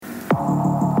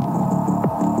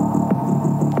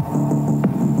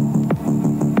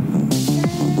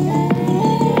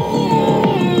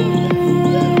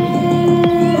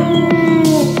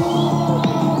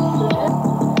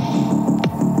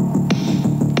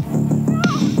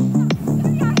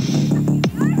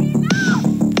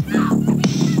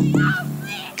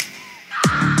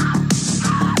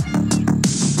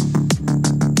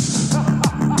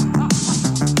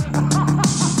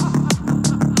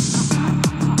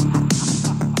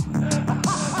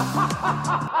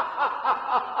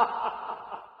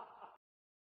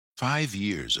5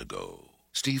 years ago,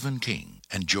 Stephen King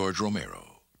and George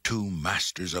Romero, two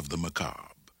masters of the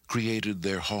macabre, created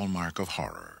their hallmark of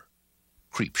horror,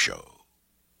 Creepshow.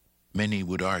 Many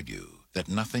would argue that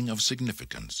nothing of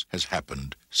significance has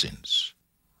happened since.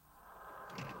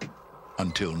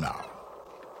 Until now.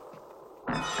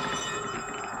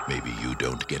 Maybe you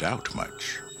don't get out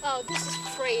much. Oh, this is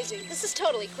crazy. This is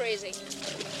totally crazy.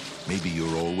 Maybe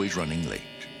you're always running late.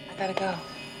 I gotta go.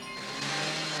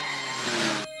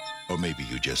 Or maybe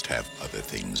you just have other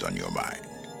things on your mind.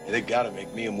 They gotta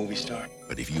make me a movie star.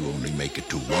 But if you only make it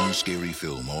to one scary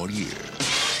film all year,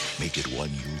 make it one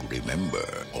you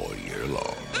remember all year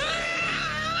long.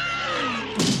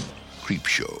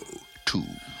 Creepshow 2.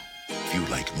 If you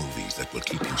like movies that will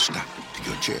keep you stuck to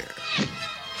your chair.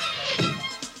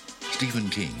 Stephen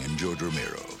King and George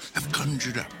Romero have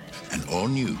conjured up an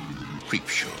all-new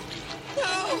Creepshow.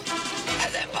 No!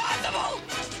 That's impossible!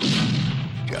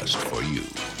 Just for you.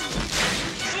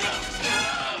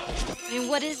 I mean,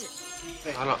 what is it?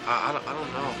 I don't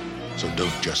know. So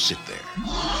don't just sit there.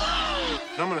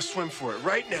 I'm gonna swim for it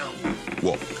right now.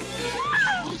 Walk.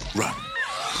 Run.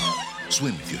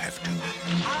 Swim if you have to.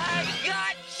 I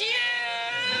got you!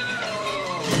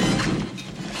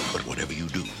 But whatever you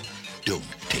do, don't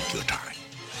take your time.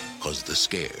 Cause the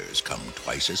scares come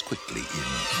twice as quickly in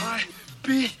I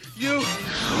be you.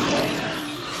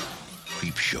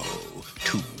 Creepshow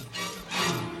 2.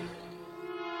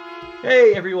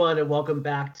 Hey everyone, and welcome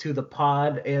back to The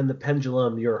Pod and the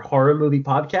Pendulum, your horror movie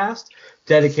podcast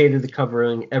dedicated to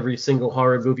covering every single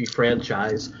horror movie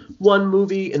franchise, one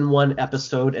movie in one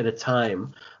episode at a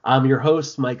time. I'm your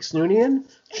host, Mike Snoonian,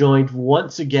 joined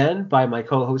once again by my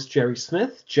co-host, Jerry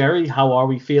Smith. Jerry, how are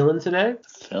we feeling today?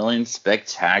 Feeling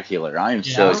spectacular. I am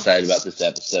so excited about this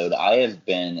episode. I have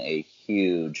been a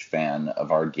huge fan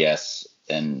of our guests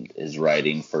and his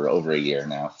writing for over a year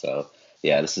now, so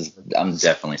yeah, I'm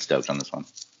definitely stoked on this one.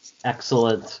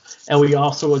 Excellent. And we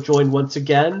also are joined once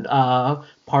again,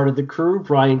 part of the crew,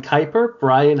 Brian Kuiper.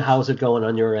 Brian, how's it going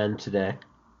on your end today?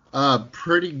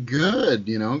 Pretty good,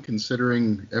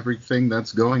 considering everything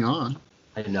that's going on.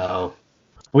 I know.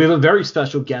 We have a very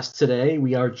special guest today.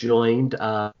 We are joined,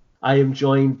 I am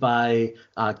joined by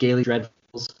Gaily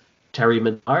Dreadful's Terry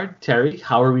Mesnard. Terry,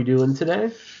 how are we doing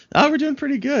today? We're doing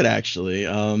pretty good, actually.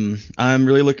 I'm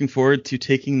really looking forward to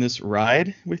taking this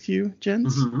ride with you,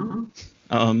 gents.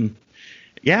 Mm-hmm.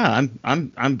 Yeah,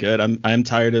 I'm good. I'm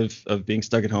tired of being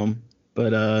stuck at home,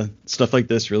 but stuff like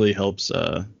this really helps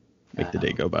make the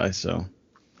day go by. So,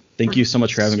 thank you so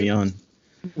much for having me on.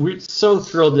 We're so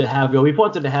thrilled to have you. We've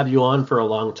wanted to have you on for a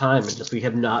long time, and just we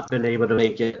have not been able to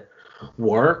make it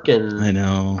work. And I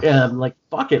know. Yeah, I'm like,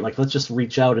 fuck it. Like, let's just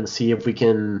reach out and see if we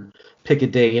can pick a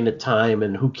day and a time,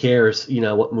 and who cares,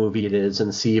 what movie it is,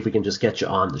 and see if we can just get you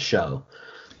on the show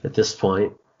at this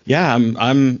point. Yeah,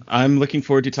 I'm looking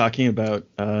forward to talking about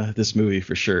this movie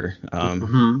for sure.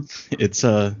 It's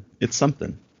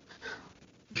something.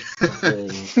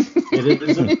 It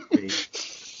is a movie.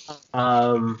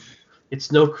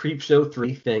 It's no Creepshow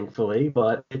 3, thankfully,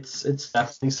 but it's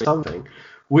definitely something.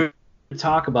 We're going to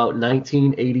talk about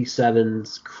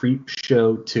 1987's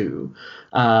Creepshow 2.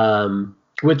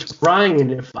 Which, Brian,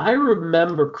 if I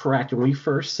remember correct, when we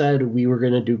first said we were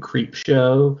going to do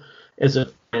Creepshow as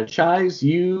a franchise,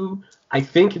 I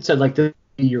think it said like this would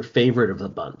be your favorite of the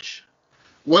bunch.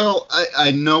 Well,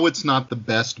 I know it's not the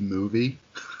best movie.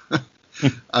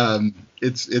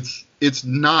 It's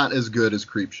not as good as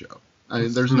Creepshow.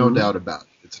 There's no doubt about it.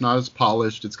 It's not as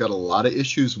polished. It's got a lot of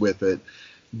issues with it.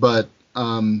 But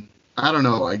I don't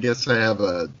know. I guess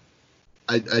I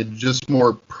just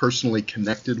more personally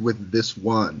connected with this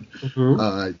one.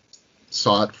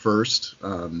 Saw it first.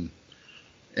 And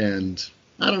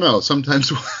I don't know. Sometimes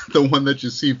the one that you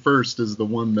see first is the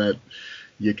one that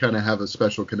you kind of have a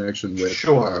special connection with.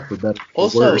 Sure. For better or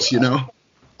worse,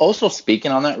 Also,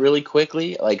 speaking on that really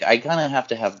quickly, like I kind of have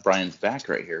to have Brian's back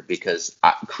right here because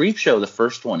Creepshow, the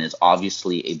first one, is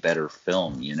obviously a better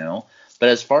film, But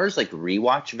as far as like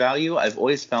rewatch value, I've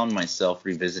always found myself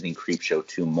revisiting Creepshow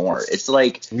 2 more. It's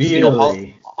like,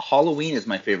 really? Halloween is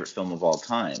my favorite film of all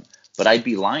time. But I'd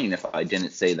be lying if I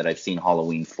didn't say that I've seen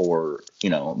Halloween 4,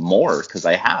 more, because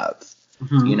I have.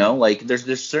 Like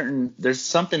there's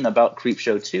something about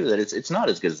Creepshow 2 that it's not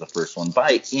as good as the first one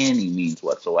by any means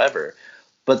whatsoever.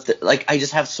 But I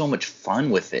just have so much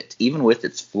fun with it, even with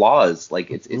its flaws.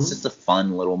 Like it's just a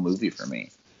fun little movie for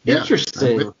me. Yeah.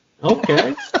 Interesting.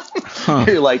 Okay.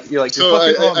 You're like so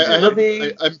fucking wrong. Let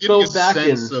me I'm getting go a back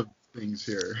sense of things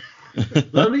here.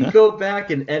 Let me go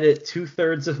back and edit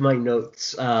 2/3 of my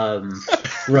notes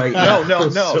right now. No,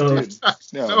 So, dude.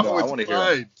 No, I want to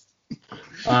hear it.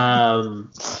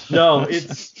 no,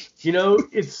 it's You know,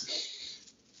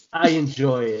 I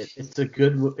enjoy it. It's a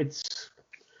good.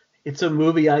 It's a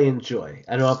movie I enjoy.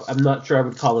 I'm not sure I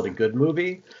would call it a good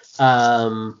movie.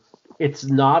 It's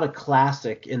not a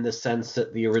classic in the sense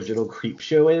that the original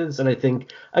Creepshow is, and I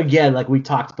think again, like we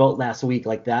talked about last week,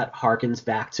 like that harkens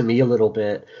back to me a little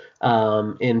bit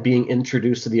in being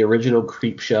introduced to the original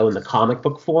Creepshow in the comic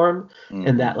book form,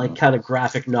 and that like kind of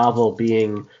graphic novel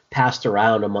being passed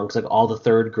around amongst like all the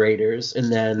third graders,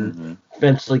 and then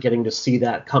eventually getting to see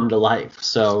that come to life.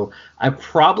 So I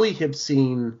probably have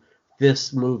seen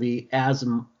this movie as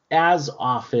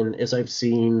often as I've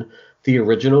seen the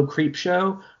original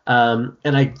Creepshow. And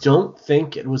I don't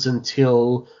think it was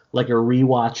until like a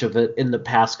rewatch of it in the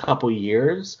past couple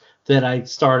years that I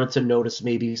started to notice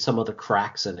maybe some of the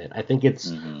cracks in it. I think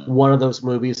it's one of those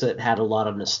movies that had a lot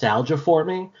of nostalgia for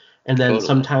me. And then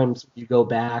sometimes you go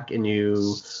back and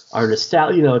you are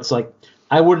nostalgic. You know, it's like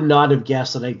I would not have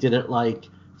guessed that I didn't like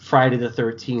Friday the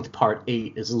 13th Part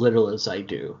 8 as little as I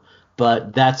do.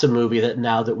 But that's a movie that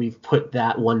now that we've put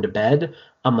that one to bed,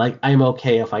 I'm like, I'm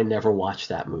okay if I never watch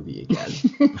that movie again.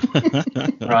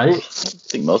 Right? I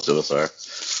think most of us are.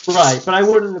 Right, but I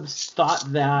wouldn't have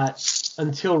thought that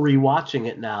until rewatching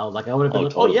it now. Like, I would have been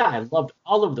like, totally. Oh, yeah, I loved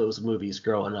all of those movies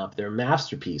growing up. They're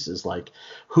masterpieces. Like,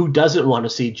 who doesn't want to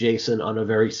see Jason on a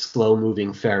very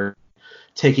slow-moving ferry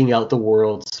taking out the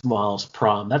world's smallest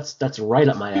prom? That's right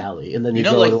up my alley. And then you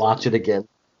go and watch it again.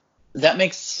 That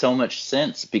makes so much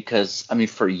sense because, I mean,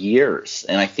 for years,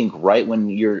 and I think right when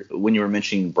you were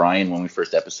mentioning Brian when we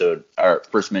first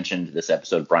mentioned this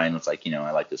episode, Brian was like,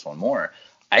 I like this one more.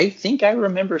 I think I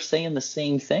remember saying the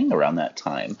same thing around that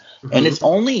time. And it's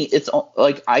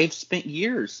like I've spent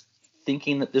years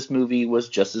thinking that this movie was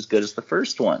just as good as the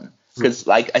first one because,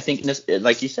 like, I think,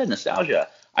 like you said, nostalgia.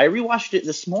 I rewatched it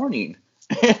this morning.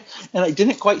 And I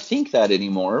didn't quite think that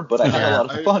anymore, but I had a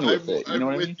lot of fun with it. You know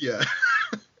what I mean? Yeah.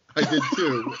 I did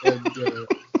too, and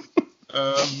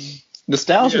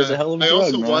nostalgia is a hell of a drug. I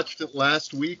also watched it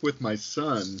last week with my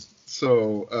son,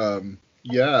 so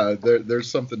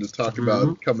there's something to talk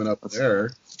about coming up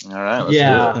there. All right,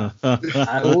 let's do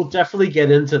it. We'll definitely get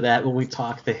into that when we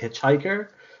talk The Hitchhiker,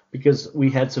 because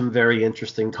we had some very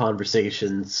interesting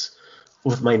conversations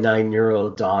with my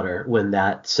 9-year-old daughter when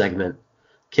that segment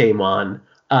came on.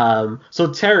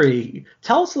 So Terry,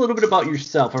 tell us a little bit about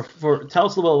yourself, or tell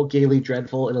us a little about Gaily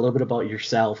Dreadful and a little bit about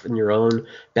yourself and your own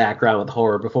background with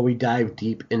horror before we dive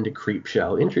deep into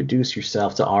Creepshow. Introduce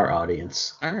yourself to our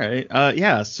audience. All right.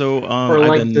 Yeah. So for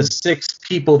like the 6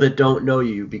 people that don't know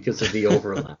you because of the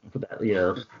overlap.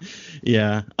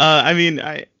 Yeah. I mean,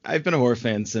 I've been a horror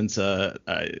fan since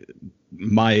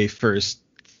my first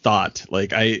thought.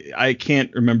 Like I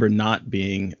can't remember not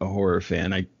being a horror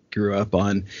fan. I grew up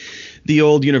on the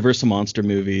old Universal monster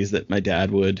movies that my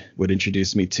dad would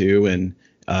introduce me to, and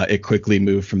it quickly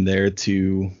moved from there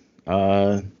to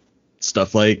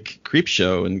stuff like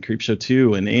Creepshow and Creepshow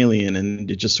 2 and Alien, and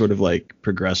it just sort of like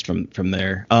progressed from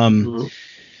there.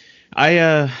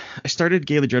 I started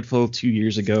Gaily Dreadful 2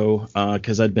 years ago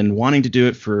because I'd been wanting to do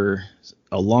it for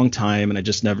a long time, and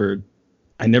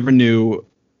I never knew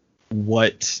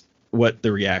what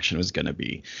the reaction was going to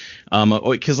be.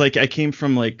 Because like I came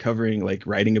from like covering like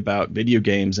writing about video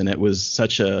games, and it was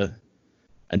such a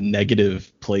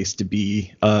negative place to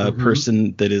be a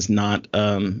person that is not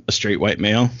a straight white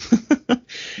male.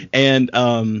 And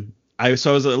I was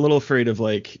a little afraid of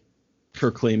like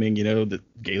proclaiming, the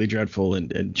Gaily Dreadful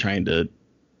and trying to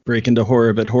break into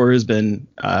horror, but horror has been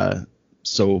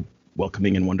so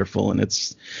welcoming and wonderful, and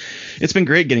it's been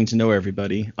great getting to know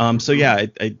everybody. So yeah,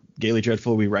 I Gaily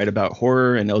Dreadful, we write about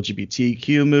horror and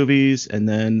LGBTQ movies, and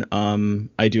then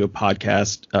I do a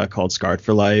podcast called Scarred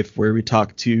for Life, where we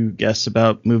talk to guests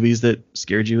about movies that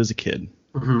scared you as a kid.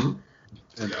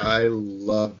 And I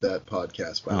love that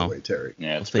podcast, by the way, Terry.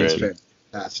 Yeah, it's great.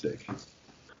 Fantastic.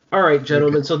 All right,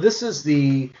 gentlemen. So this is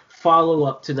the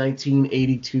follow-up to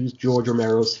 1982's George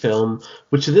Romero's film,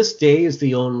 which to this day is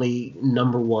the only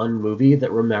 #1 movie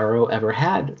that Romero ever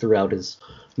had throughout his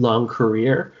long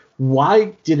career.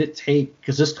 Why did it take,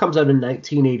 because this comes out in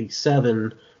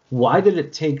 1987, why did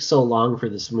it take so long for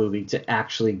this movie to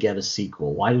actually get a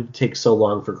sequel? Why did it take so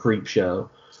long for Creepshow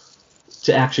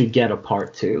to actually get a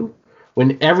part 2?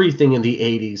 When everything in the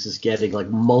 80s is getting like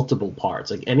multiple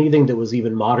parts, like anything that was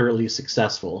even moderately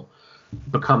successful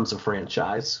becomes a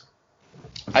franchise.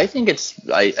 I think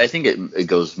it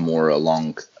goes more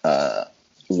along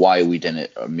why we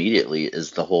didn't immediately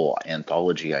is the whole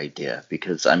anthology idea,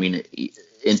 because I mean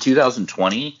in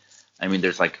 2020, I mean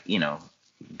there's like,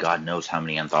 God knows how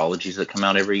many anthologies that come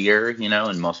out every year,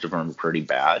 and most of them are pretty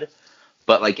bad.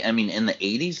 But like, I mean, in the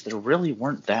 80s, there really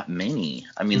weren't that many.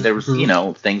 I mean, there was,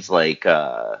 things like,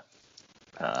 I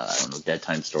don't know, Dead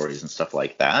Time Stories and stuff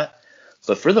like that.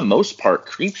 But for the most part,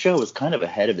 Creepshow was kind of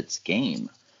ahead of its game.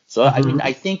 So, I mean,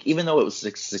 I think even though it was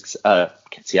I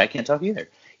can't talk either.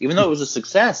 Even though it was a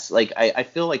success, like, I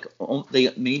feel like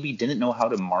they maybe didn't know how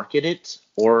to market it,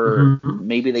 or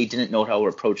maybe they didn't know how to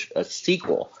approach a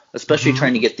sequel, especially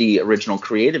trying to get the original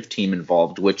creative team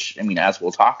involved, which, I mean, as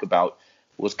we'll talk about,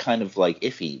 was kind of like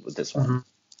iffy with this one.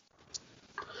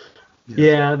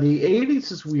 Yeah, the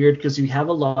 80s is weird because you have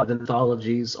a lot of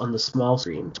anthologies on the small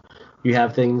screen. You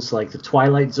have things like The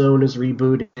Twilight Zone is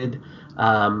rebooted,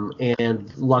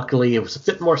 and luckily it was a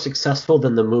bit more successful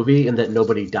than the movie in that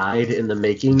nobody died in the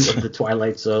making of the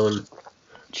Twilight Zone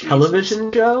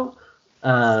television show.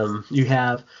 You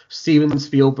have Steven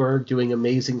Spielberg doing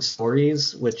Amazing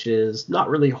Stories, which is not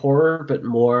really horror, but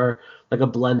more like a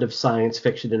blend of science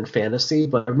fiction and fantasy.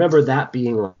 But I remember that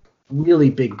being a really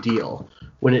big deal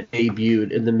when it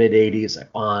debuted in the mid-'80s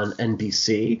on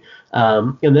NBC.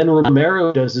 And then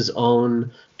Romero does his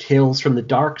own Tales from the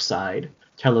Dark Side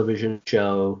television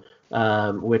show,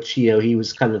 which, he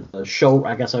was kind of the show,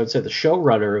 I guess I would say the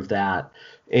showrunner of that.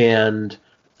 And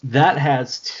that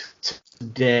has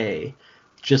today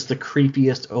just the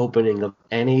creepiest opening of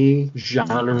any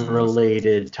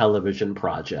genre-related television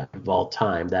project of all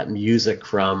time. That music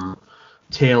from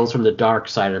Tales from the Dark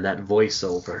Side and that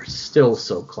voiceover, still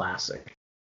so classic.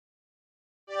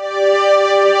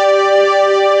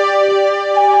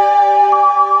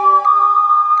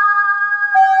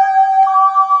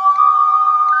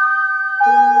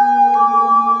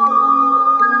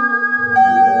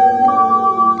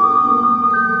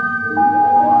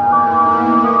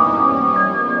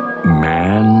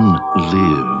 Man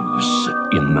lives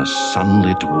in the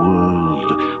sunlit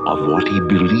world of what he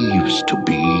believes to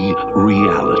be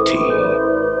reality.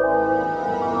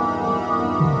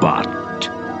 But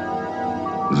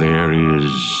there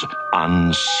is,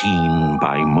 unseen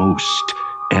by most,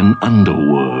 an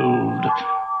underworld,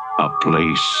 a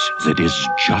place that is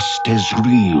just as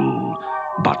real,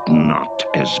 but not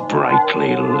as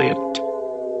brightly lit.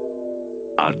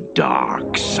 A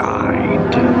dark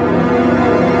side.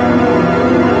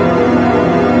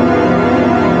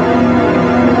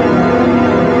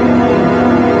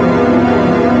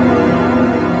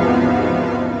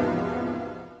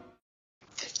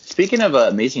 Speaking of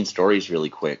Amazing Stories, really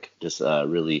quick, just a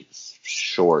really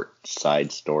short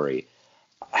side story.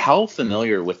 How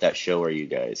familiar with that show are you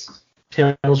guys?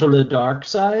 Tales from the Dark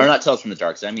Side? Or not Tales from the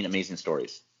Dark Side, I mean Amazing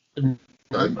Stories. I'm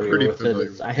pretty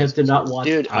familiar. I have to not watch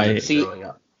it growing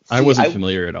up. I wasn't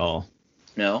familiar at all.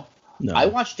 No? No. I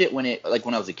watched it when I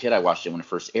was a kid, I watched it when it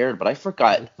first aired, but I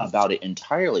forgot about it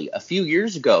entirely. A few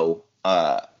years ago,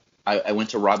 I went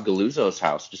to Rob Galuzzo's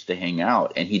house just to hang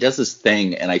out, and he does this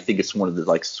thing, and I think it's one of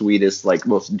the sweetest,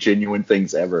 most genuine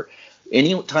things ever.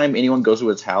 Anytime anyone goes to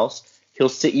his house, he'll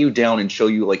sit you down and show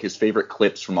you his favorite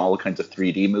clips from all the kinds of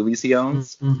 3D movies he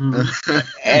owns,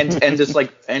 and just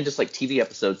TV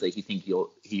episodes that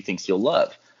he thinks you'll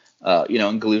love.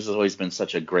 And Galuzzo's always been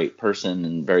such a great person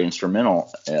and very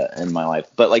instrumental in my life.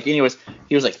 But anyways,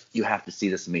 he was like, "You have to see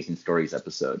this Amazing Stories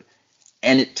episode."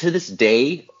 And to this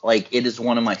day, it is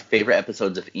one of my favorite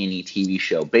episodes of any TV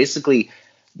show. Basically,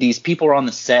 these people are on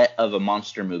the set of a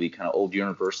monster movie, kind of old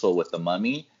Universal with The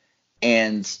Mummy,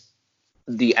 and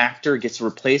the actor gets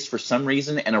replaced for some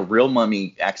reason, and a real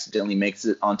mummy accidentally makes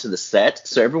it onto the set.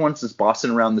 So everyone's just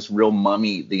bossing around this real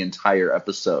mummy the entire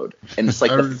episode, and it's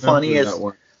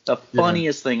the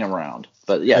funniest thing around.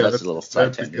 But that's a little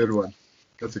side tangent. That's a good one.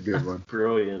 That's a good one.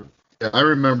 Brilliant. Yeah, I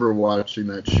remember watching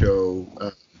that show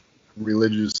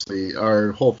religiously.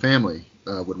 Our whole family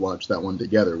would watch that one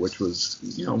together, which was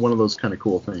one of those kind of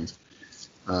cool things.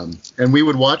 And we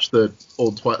would watch the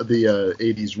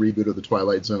 80s reboot of The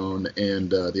Twilight Zone and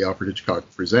the Alfred Hitchcock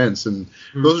Presents, and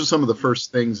those are some of the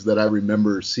first things that I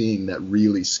remember seeing that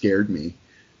really scared me.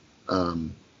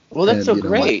 Well, that's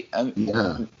great.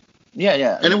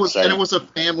 Yeah. And it was a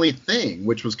family thing,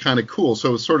 which was kind of cool. So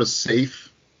it was sort of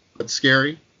safe but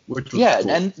scary, which was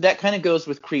cool. And that kind of goes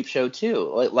with Creepshow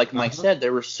too. Like Mike said,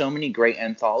 there were so many great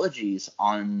anthologies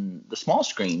on the small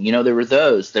screen. There were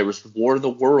those. There was War of the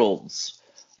Worlds.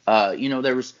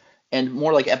 There was, and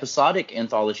more episodic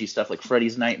anthology stuff like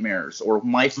Freddy's Nightmares, or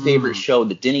my favorite show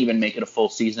that didn't even make it a full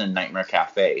season, Nightmare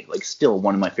Cafe. Still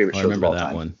one of my favorite shows of all time. I remember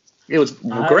that one. It was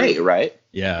great, right?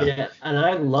 Yeah. Yeah, and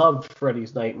I loved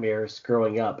Freddy's Nightmares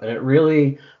growing up, and it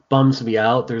really bums me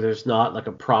out that there's not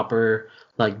a proper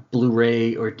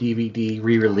Blu-ray or DVD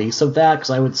re-release of that, because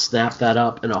I would snap that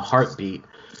up in a heartbeat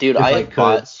Dude, if I I have could.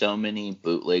 bought so many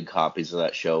bootleg copies of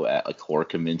that show at like horror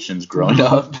conventions growing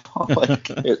up. Like,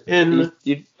 And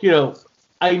you know,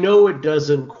 I know it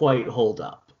doesn't quite hold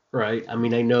up, right? I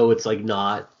mean, I know it's like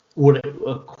not what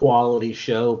a quality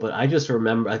show, but I just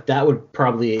remember that would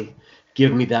probably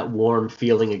give me that warm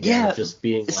feeling again Yeah, of just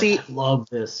being see, like, I love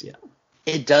this. Yeah.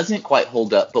 it doesn't quite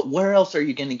hold up, but where else are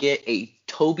you going to get a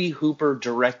Toby Hooper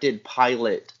directed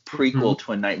pilot prequel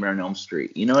to A Nightmare on Elm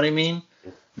Street? You know what I mean?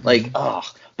 Like, oh,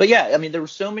 but yeah, I mean, there were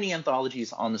so many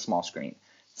anthologies on the small screen,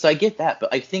 so I get that.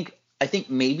 But I think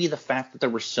maybe the fact that there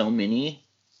were so many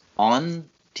on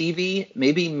TV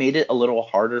maybe made it a little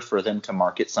harder for them to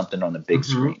market something on the big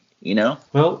screen. You know?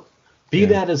 Well, be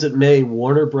that as it may,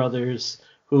 Warner Brothers,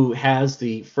 who has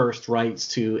the first rights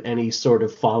to any sort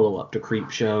of follow-up to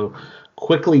Creepshow,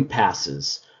 quickly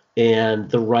passes, and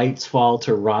the rights fall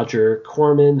to Roger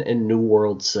Corman and New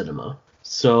World Cinema.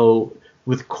 So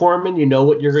with Corman, you know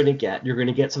what you're going to get. You're going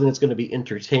to get something that's going to be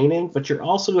entertaining, but you're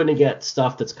also going to get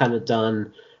stuff that's kind of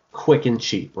done quick and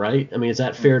cheap, right? I mean, is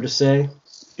that fair to say?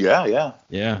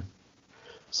 Yeah.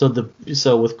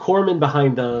 So with Corman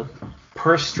behind the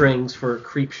purse strings for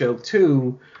Creepshow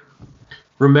 2,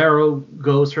 Romero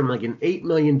goes from like an $8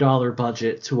 million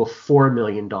budget to a $4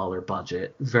 million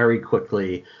budget very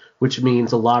quickly, which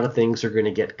means a lot of things are going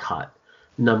to get cut.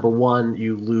 Number one,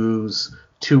 you lose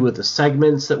 2 of the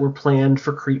segments that were planned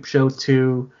for Creepshow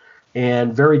 2,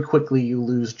 and very quickly you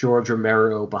lose George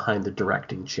Romero behind the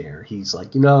directing chair. He's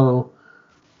like,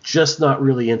 just not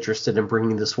really interested in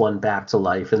bringing this one back to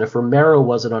life. And if Romero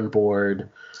wasn't on board,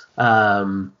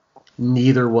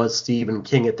 neither was Stephen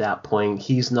King at that point.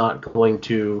 He's not going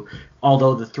to,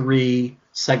 although the 3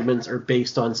 segments are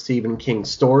based on Stephen King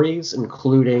stories,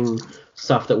 including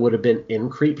stuff that would have been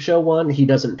in Creepshow 1, he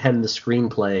doesn't pen the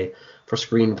screenplay for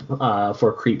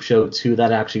Creepshow 2.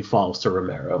 That actually falls to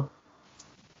Romero.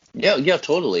 Yeah,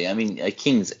 totally. I mean,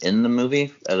 King's in the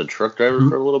movie as a truck driver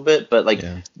for a little bit, but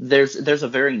there's a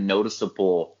very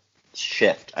noticeable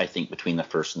shift, I think, between the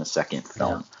first and the second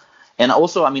film. Yeah. And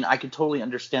also, I mean, I could totally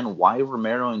understand why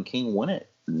Romero and King wouldn't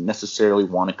necessarily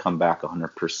want to come back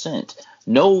 100%.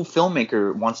 No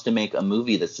filmmaker wants to make a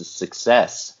movie that's a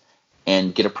success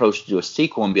and get approached to do a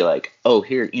sequel and be like, oh,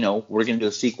 here, we're going to do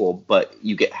a sequel, but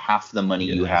you get half the money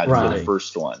you had for the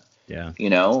first one. Yeah.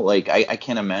 Like I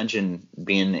can't imagine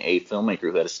being a filmmaker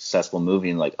who had a successful movie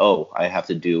and like, oh, I have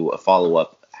to do a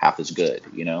follow-up half as good,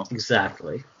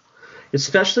 Exactly.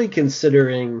 Especially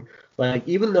considering, like,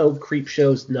 even though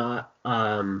Creepshow's not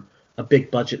a big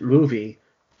budget movie,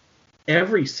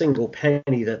 every single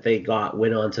penny that they got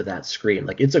went onto that screen.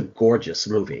 Like, it's a gorgeous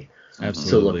movie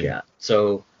to look at.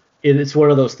 So it's one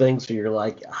of those things where you're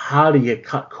like, how do you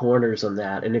cut corners on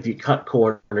that? And if you cut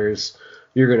corners,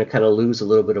 you're going to kind of lose a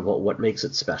little bit of what makes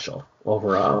it special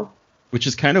overall. Which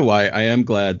is kind of why I am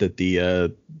glad that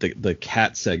the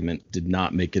cat segment did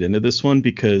not make it into this one,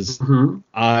 because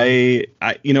I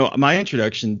my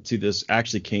introduction to this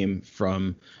actually came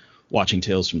from watching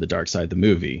Tales from the Dark Side, the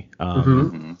movie.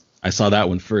 I saw that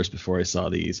one first before I saw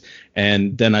these,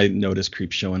 and then I noticed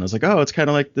Creepshow, and I was like, oh, it's kind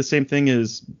of like the same thing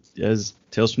as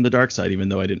Tales from the Dark Side, even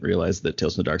though I didn't realize that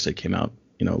Tales from the Dark Side came out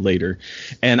later.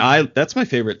 And that's my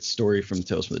favorite story from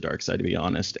Tales from the Dark Side, to be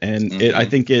honest. And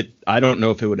I don't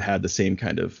know if it would have had the same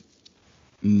kind of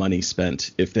money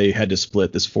spent if they had to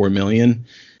split this $4 million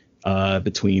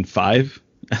between 5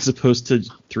 as opposed to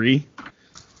 3.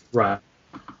 Right.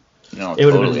 No, it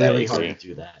would have been really hard to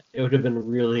do that. It would have been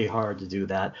really hard to do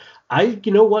that.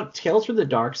 You know what? Tales from the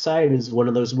Dark Side is one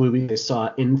of those movies I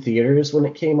saw in theaters when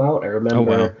it came out. I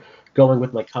remember going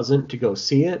with my cousin to go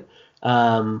see it.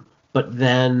 But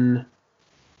then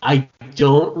I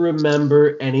don't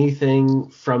remember anything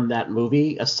from that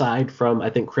movie aside from, I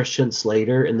think, Christian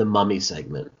Slater in the Mummy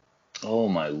segment. Oh,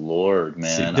 my Lord,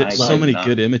 man. There's so many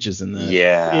good images in that.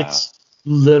 Yeah. It's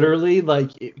literally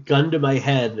like, gun to my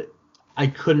head, I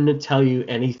couldn't tell you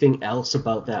anything else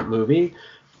about that movie.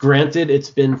 Granted, it's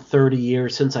been 30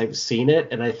 years since I've seen it,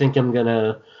 and I think I'm going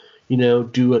to,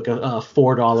 do like a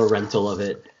 $4 rental of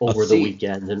it over the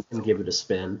weekend and give it a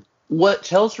spin. What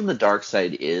Tales from the Dark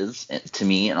Side is, to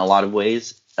me, in a lot of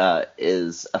ways,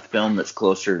 is a film that's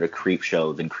closer to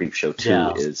Creepshow than Creepshow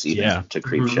 2 is even to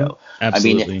Creepshow.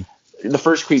 Absolutely. I mean, the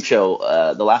first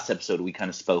Creepshow, the last episode, we kind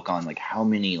of spoke on like how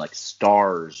many like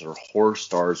stars or horror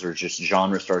stars or just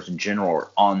genre stars in general are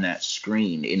on that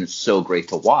screen, and it's so great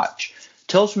to watch.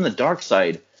 Tales from the Dark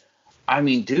Side, I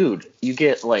mean, dude, you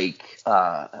get like,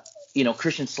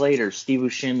 Christian Slater, Steve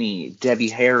Buscemi, Debbie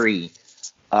Harry,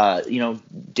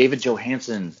 David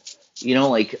Johansen,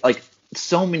 like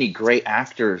so many great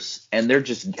actors, and they're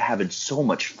just having so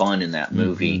much fun in that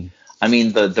movie. I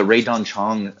mean, the Ray Don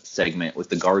Chong segment with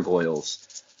the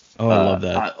gargoyles. Oh, I love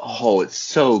that. It's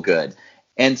so good.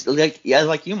 And like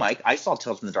you, Mike, I saw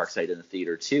Tales from the Dark Side in the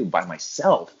theater too by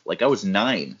myself. Like I was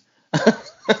 9.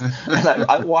 And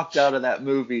I walked out of that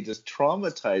movie just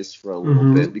traumatized for a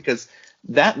little bit, because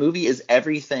that movie is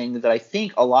everything that I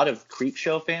think a lot of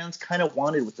Creepshow fans kind of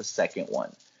wanted with the second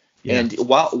one. Yeah. And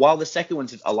while the second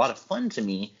one's a lot of fun to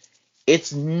me,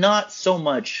 it's not so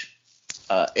much,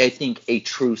 I think, a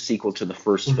true sequel to the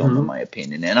first film, in my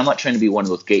opinion. And I'm not trying to be one of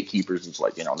those gatekeepers who's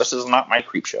like, this is not my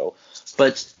Creepshow.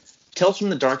 But Tales from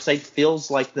the Dark Side feels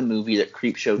like the movie that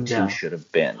Creepshow 2 should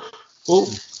have been. Well,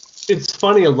 it's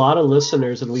funny, a lot of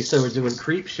listeners, when we said we're doing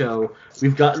Creepshow,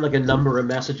 we've gotten like a number of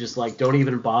messages like, don't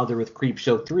even bother with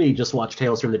Creepshow 3, just watch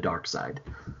Tales from the Dark Side.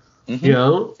 You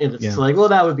know? And it's like, well,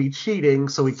 that would be cheating,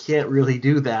 so we can't really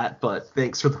do that, but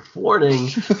thanks for the warning.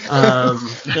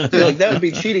 Like, that would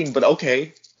be cheating, but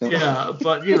okay. Yeah,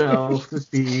 but,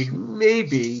 it'd be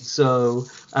maybe. So,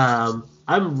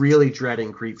 I'm really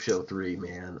dreading Creepshow 3,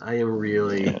 man. I am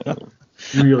really...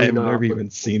 I've never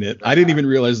even seen it. I didn't even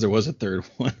realize there was a third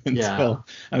one until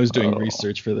I was doing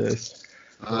research for this.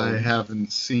 I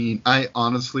haven't seen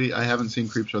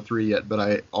Creepshow 3 yet, but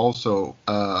I also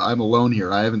I'm alone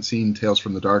here. I haven't seen Tales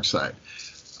from the Dark Side.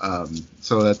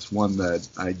 So that's one that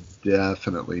I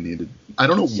definitely needed. I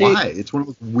don't know why. It's one of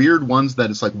those weird ones that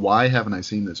it's like, why haven't I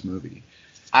seen this movie?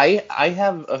 I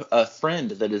have a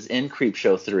friend that is in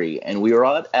Creepshow 3, and we were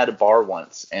at a bar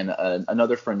once, and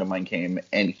another friend of mine came,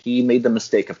 and he made the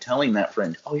mistake of telling that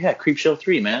friend, oh yeah, Creepshow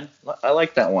 3, man, I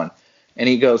like that one. And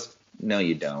he goes, no,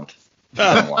 you don't.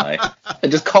 Don't lie. I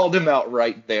just called him out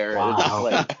right there. Wow.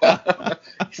 Like,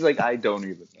 he's like, I don't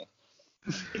even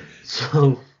know.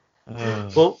 So,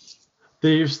 well,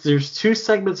 there's 2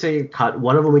 segments that you cut.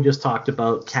 One of them we just talked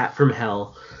about, Cat from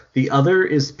Hell. The other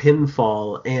is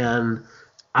Pinfall, and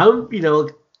I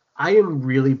am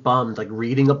really bummed, like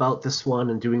reading about this one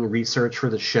and doing research for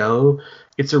the show.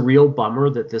 It's a real bummer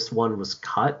that this one was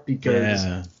cut,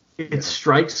 because it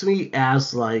strikes me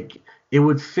as like it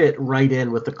would fit right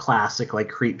in with the classic like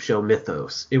Creepshow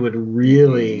mythos. It would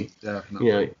really,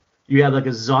 definitely. You have like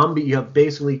a zombie. You have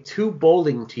basically 2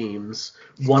 bowling teams.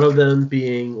 One of them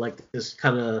being like this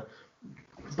kind of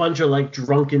bunch of like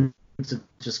drunken to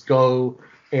just go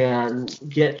and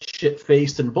get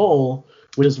shit-faced and bowl,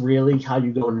 which is really how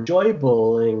you go enjoy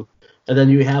bowling. And then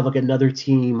you have like another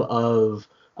team of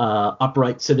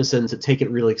upright citizens that take it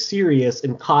really serious,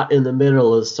 and caught in the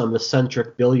middle is some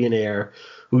eccentric billionaire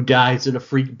who dies in a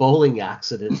freak bowling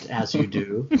accident, as you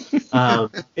do.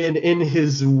 And in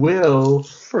his will,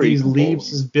 he leaves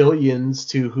his billions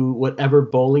to whatever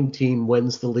bowling team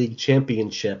wins the league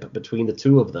championship between the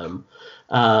 2 of them.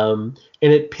 And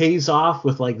it pays off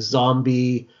with like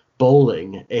zombie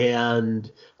bowling and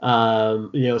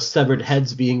severed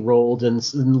heads being rolled and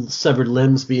severed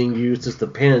limbs being used as the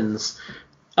pins.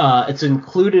 It's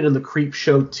included in the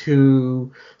Creepshow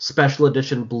 2 special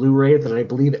edition Blu-ray that I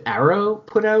believe Arrow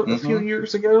put out a few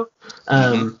years ago.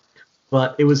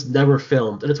 But it was never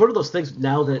filmed. And it's one of those things,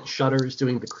 now that Shudder is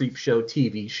doing the Creepshow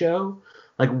TV show,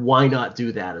 like, why not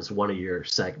do that as one of your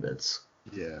segments?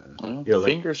 Yeah. Well,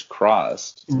 fingers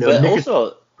crossed. But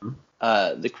also,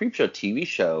 the Creepshow TV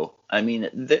show, I mean,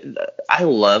 I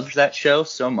loved that show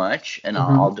so much, and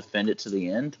I'll defend it to the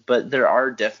end, but there are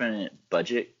definite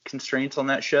budget constraints on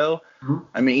that show.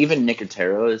 I mean, even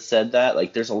Nicotero has said that.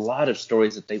 Like, there's a lot of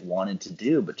stories that they wanted to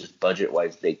do, but just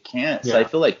budget-wise, they can't. So I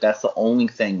feel like that's the only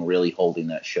thing really holding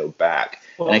that show back.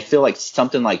 Well, and I feel like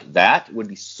something like that would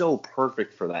be so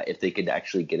perfect for that if they could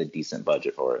actually get a decent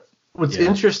budget for it. What's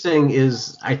interesting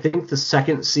is I think the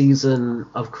second season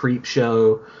of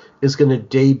Creepshow is going to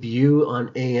debut on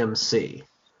AMC,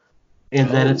 and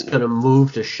then it's going to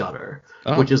move to Shudder,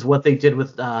 which is what they did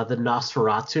with the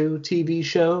Nosferatu TV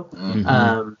show.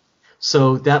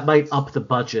 So that might up the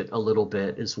budget a little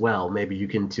bit as well. Maybe you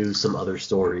can do some other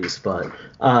stories, but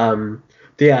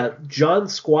John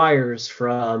Squires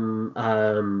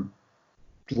from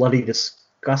Bloody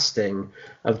Disgusting.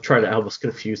 I almost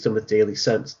confused him with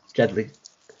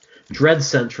Dread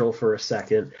Central for a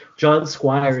second. John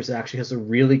Squires actually has a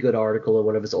really good article in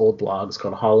one of his old blogs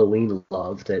called Halloween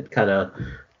Love that kind of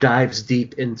dives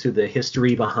deep into the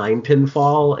history behind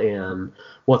Pinfall and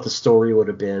what the story would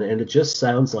have been, and it just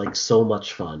sounds like so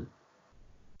much fun.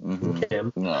 Okay.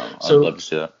 No, I'd love to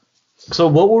see that. So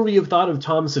what would we have thought of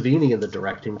Tom Savini in the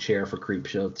directing chair for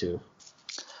Creepshow 2?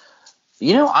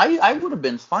 You know, I would have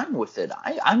been fine with it.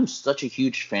 I'm such a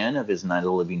huge fan of his Night of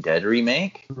the Living Dead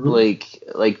remake. Like,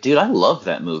 dude, I love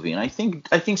that movie, and I think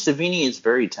Savini is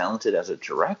very talented as a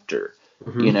director.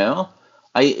 You know,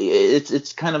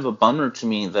 It's kind of a bummer to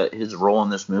me that his role in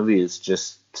this movie is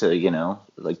just to,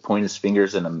 like point his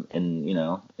fingers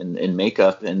in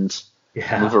makeup and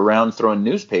move around throwing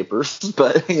newspapers.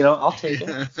 But I'll take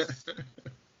it.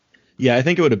 Yeah, I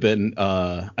think it would have been.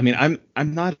 I mean,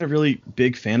 I'm not a really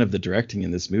big fan of the directing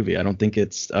in this movie. I don't think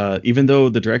it's even though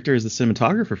the director is the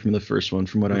cinematographer from the first one,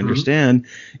 from what I understand.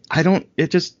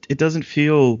 It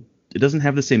doesn't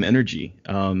have the same energy.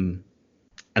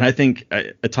 And I think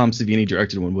a Tom Savini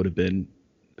directed one would have been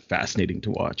fascinating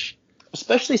to watch.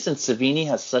 Especially since Savini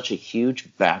has such a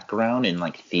huge background in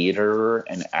like theater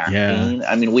and acting. Yeah.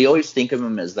 I mean, we always think of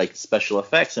him as like special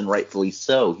effects, and rightfully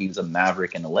so. He's a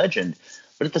maverick and a legend.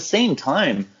 But at the same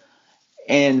time,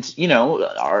 and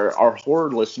our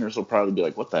horror listeners will probably be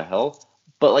like, "What the hell?"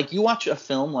 But like, you watch a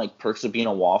film like Perks of Being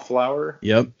a Wallflower,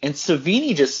 yep, and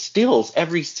Savini just steals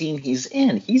every scene he's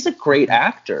in. He's a great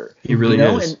actor. He really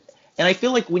is. And I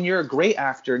feel like when you're a great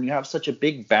actor and you have such a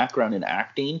big background in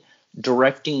acting,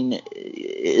 directing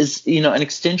is an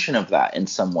extension of that in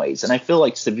some ways. And I feel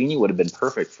like Savini would have been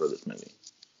perfect for this movie.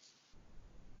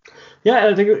 Yeah,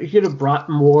 I think he could have brought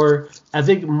more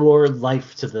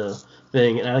life to the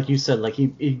thing. And like you said, like he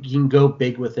can go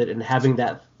big with it, and having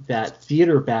that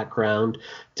theater background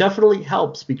definitely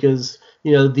helps, because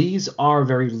these are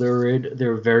very lurid,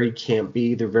 they're very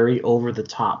campy, they're very over the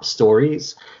top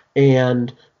stories.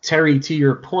 And Terry, to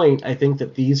your point, I think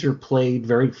that these are played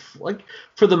very, like,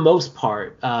 for the most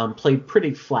part, played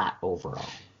pretty flat overall.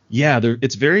 Yeah,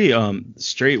 it's very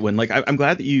straight. When like I'm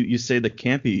glad that you say the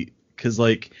campy, because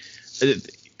like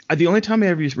the only time I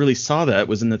ever really saw that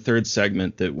was in the third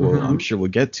segment that I'm sure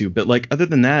we'll get to. But like other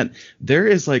than that, there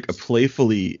is like a playful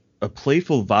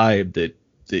vibe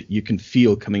that you can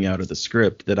feel coming out of the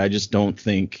script that I just don't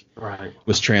think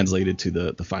was translated to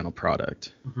the final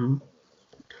product. Mm-hmm.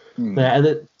 Yeah, and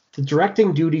the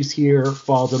directing duties here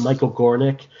fall to Michael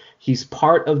Gornick. He's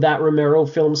part of that Romero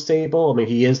film stable. I mean,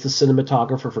 he is the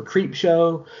cinematographer for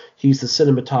Creepshow. He's the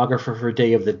cinematographer for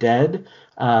Day of the Dead.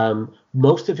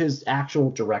 Most of his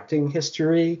actual directing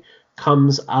history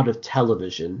comes out of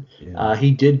television. Yeah.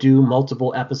 He did do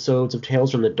multiple episodes of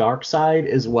Tales from the Dark Side,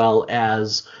 as well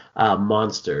as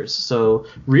Monsters. So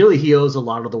really, he owes a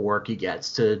lot of the work he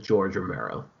gets to George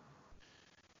Romero.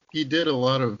 He did a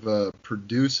lot of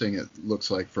producing, it looks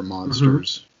like, for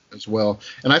Monsters as well.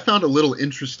 And I found a little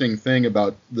interesting thing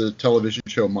about the television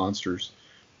show Monsters,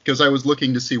 because I was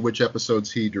looking to see which episodes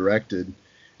he directed,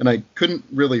 and I couldn't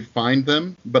really find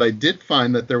them, but I did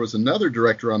find that there was another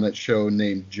director on that show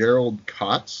named Gerald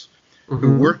Kotz,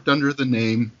 who worked under the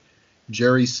name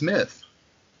Jerry Smith.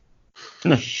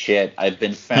 Shit, I've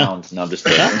been found. No, I'm just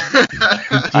kidding.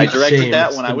 I directed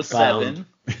that when I was 7.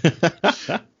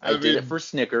 I did it for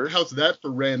Snickers. How's that for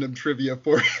random trivia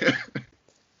for you?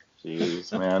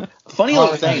 Jeez, man. Funny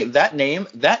little thing, that name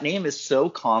is so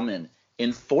common.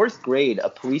 In 4th grade, a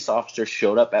police officer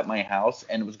showed up at my house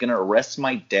and was going to arrest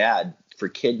my dad for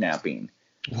kidnapping.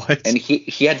 What? And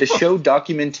he had to show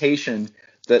documentation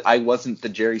that I wasn't the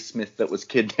Jerry Smith that was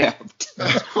kidnapped.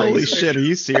 Holy shit, are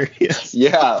you serious?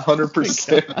 Yeah,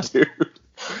 100%, dude.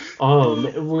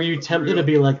 Were you tempted to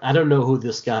be like, I don't know who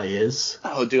this guy is?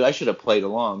 Oh, dude, I should have played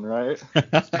along, right?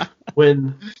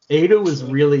 When Ada was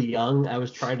really young, I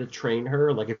was trying to train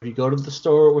her. Like, if you go to the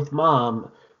store with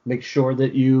mom, make sure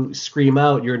that you scream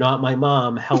out, "You're not my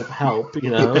mom, help, help,"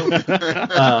 and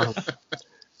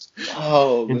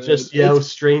just yell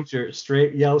stranger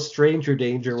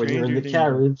danger when you're in the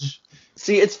carriage.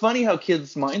 See, it's funny how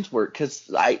kids' minds work, because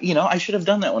I should have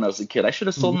done that when I was a kid. I should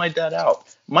have sold my dad out.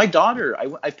 My daughter,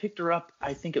 I picked her up,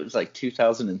 I think it was like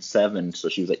 2007, so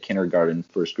she was like kindergarten,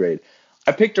 1st grade.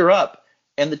 I picked her up,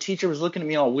 and the teacher was looking at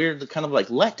me all weird, kind of like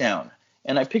let down.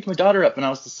 And I picked my daughter up, and I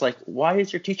was just like, why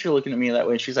is your teacher looking at me that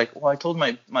way? And she's like, well, I told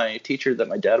my teacher that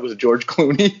my dad was George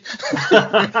Clooney.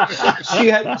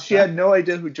 She had no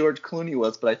idea who George Clooney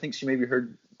was, but I think she maybe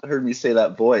heard me say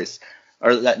that voice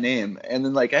or that name. And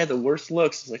then like I had the worst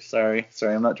looks. I was like,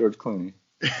 sorry, I'm not George Clooney.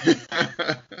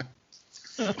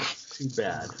 Too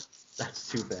bad. That's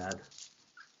too bad.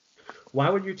 Why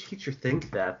would your teacher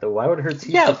think that, though? Why would her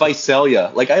teacher? Yeah,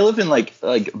 Visalia. Like, I live in, like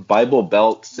Bible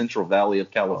Belt, Central Valley of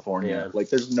California. Yeah. Like,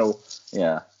 there's no...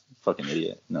 Yeah, fucking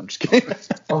idiot. No, I'm just kidding.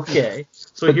 Okay,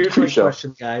 so here's my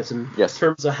question, guys. In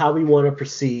terms of how we want to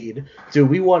proceed, do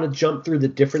we want to jump through the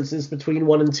differences between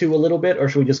 1 and 2 a little bit, or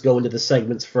should we just go into the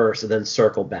segments first and then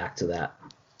circle back to that?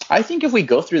 I think if we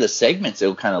go through the segments,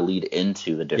 it'll kind of lead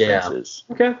into the differences.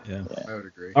 Yeah. Okay. Yeah, I would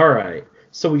agree. All right.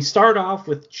 So we start off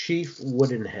with Chief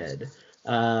Woodenhead,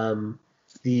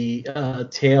 the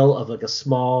tale of like a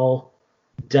small,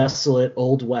 desolate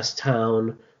Old West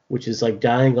town, which is like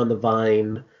dying on the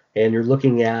vine, and you're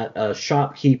looking at a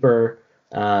shopkeeper,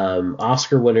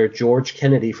 Oscar winner George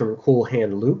Kennedy from Cool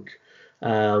Hand Luke,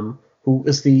 who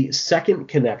is the second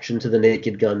connection to the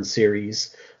Naked Gun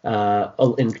series in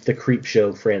the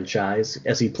Creepshow franchise,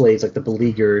 as he plays like the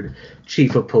beleaguered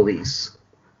chief of police.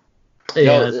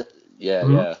 Yeah.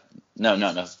 No,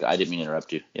 I didn't mean to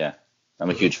interrupt you. Yeah, I'm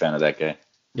a huge fan of that guy.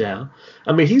 Yeah,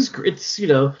 I mean he's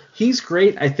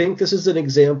great. I think this is an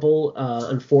example.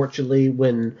 Unfortunately,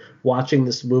 when watching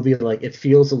this movie, like it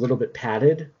feels a little bit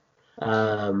padded.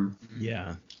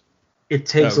 Yeah, it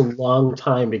takes a long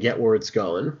time to get where it's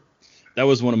going. That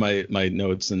was one of my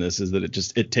notes in this, is that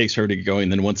it takes her to get going,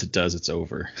 and then once it does, it's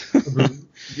over.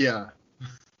 Yeah.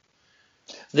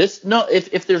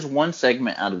 If there's one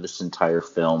segment out of this entire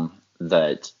film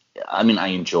that, I mean, I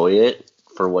enjoy it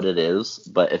for what it is,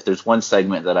 but if there's one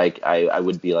segment that I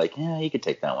would be like, yeah, you could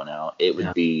take that one out, it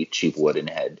would be Chief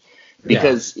Woodenhead.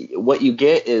 Because what you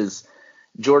get is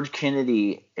George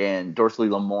Kennedy and Dorothy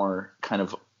Lamour kind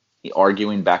of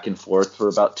arguing back and forth for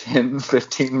about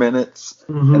 10-15 minutes,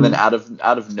 and then out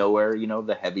of nowhere,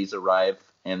 the heavies arrive,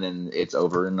 and then it's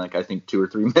over in like I think 2 or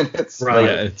 3 minutes. Right.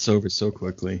 Yeah, it's over so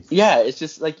quickly. Yeah, it's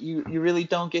just like you really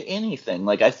don't get anything.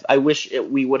 Like I wish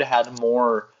we would have had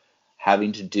more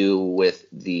having to do with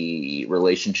the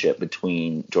relationship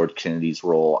between George Kennedy's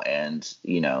role and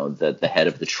the head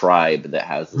of the tribe that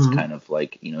has this kind of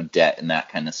like debt and that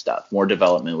kind of stuff. More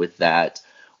development with that,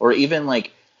 or even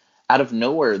like out of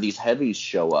nowhere these heavies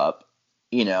show up,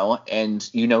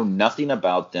 and nothing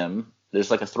about them.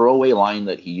 There's like a throwaway line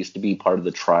that he used to be part of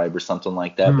the tribe or something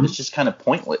like that, but it's just kind of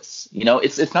pointless.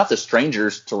 It's not the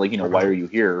strangers to like why are you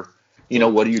here?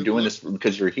 What are you doing this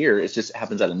because you're here? It just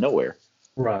happens out of nowhere.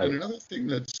 Right. And another thing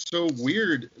that's so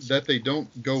weird that they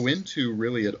don't go into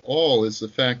really at all is the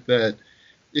fact that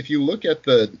if you look at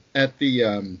the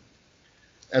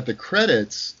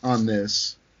credits on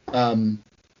this,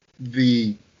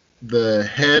 the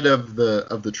head of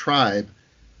the tribe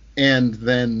and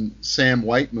then Sam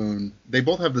Whitemoon, they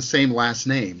both have the same last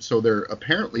name, so they're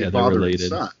apparently father and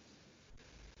son,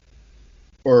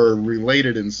 or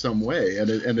related in some way, and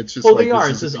it's just they are.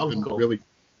 It's his uncle. Really,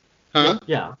 huh?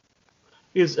 Yeah.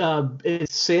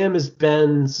 Sam is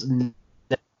Ben's.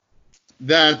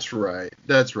 That's right.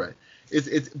 But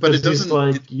it doesn't.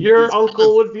 Like your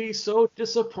uncle would be so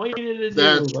disappointed in you.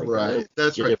 That's like, right.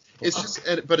 That's right. It's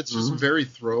just, but it's just very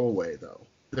throwaway though.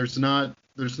 There's not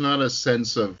a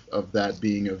sense of that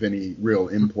being of any real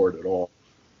import at all.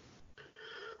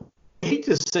 I hate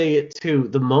to say it too.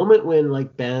 The moment when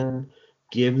like Ben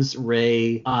gives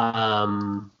Ray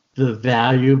the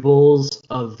valuables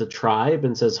of the tribe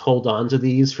and says, hold on to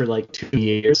these for like 2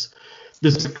 years.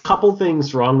 There's a couple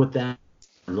things wrong with that.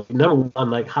 Number one,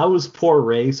 like, how is poor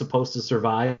Ray supposed to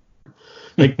survive?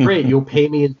 Like, great, you'll pay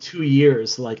me in 2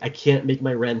 years. Like, I can't make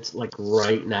my rent like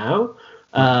right now.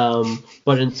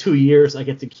 But in 2 years, I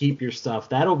get to keep your stuff.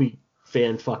 That'll be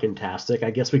fan-fucking-tastic.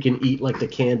 I guess we can eat like the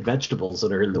canned vegetables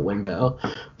that are in the window.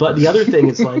 But the other thing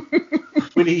is like,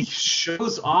 when he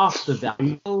shows off the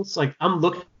valuables, like I'm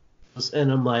looking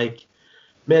and I'm like,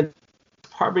 man,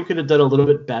 apartment could have done a little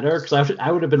bit better, because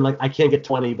I would have been like, I can't get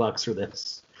 $20 for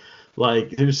this.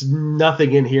 Like, there's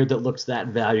nothing in here that looks that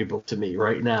valuable to me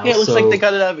right now. Yeah, it looks like they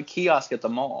got it out of a kiosk at the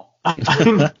mall. I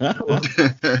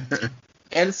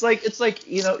And it's like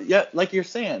yeah, like you're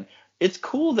saying, it's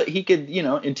cool that he could,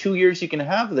 in 2 years you can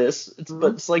have this.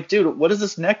 But it's like, dude, what is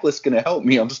this necklace going to help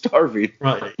me? I'm starving.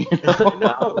 Right.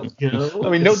 I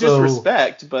mean, no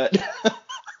disrespect, but.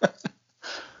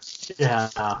 Yeah.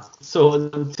 So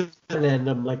to that end,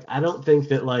 I'm like, I don't think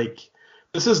that like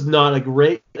this is not a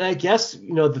great. I guess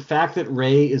the fact that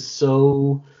Ray is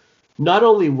so not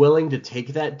only willing to take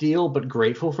that deal but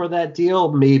grateful for that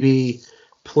deal maybe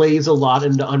plays a lot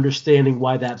into understanding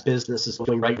why that business is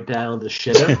going right down the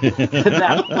shitter.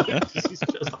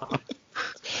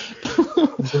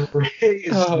 Ray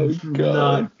is not good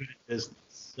at business.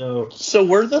 So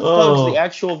where the fuck's the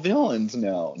actual villains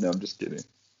now? No, I'm just kidding.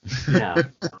 Yeah.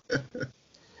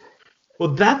 Well,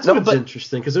 that's what's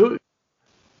interesting, because go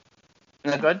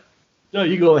ahead. No,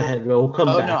 you go ahead. We'll come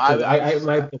back. No,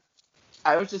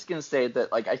 I was just gonna say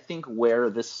that, like, I think where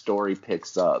this story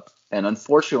picks up, and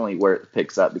unfortunately where it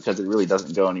picks up, because it really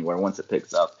doesn't go anywhere once it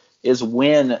picks up, is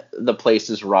when the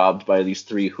place is robbed by these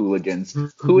three hooligans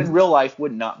who in real life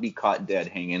would not be caught dead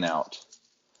hanging out.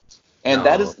 And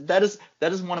that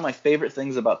is one of my favorite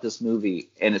things about this movie,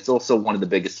 and it's also one of the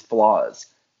biggest flaws,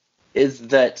 is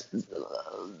that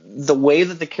the way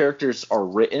that the characters are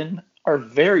written are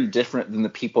very different than the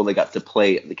people that got to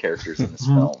play the characters in this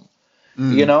film.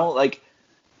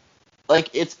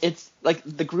 Like it's like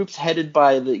the group's headed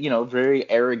by the very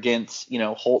arrogant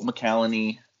Holt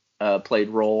McCallany, played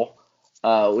role,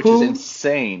 which Who? is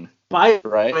insane. By the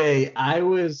Right? way, I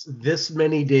was this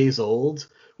many days old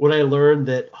when I learned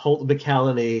that Holt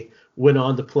McCallany went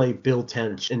on to play Bill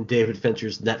Tench in David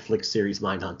Fincher's Netflix series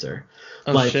Mindhunter.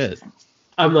 Oh Like, shit.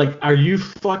 I'm like, are you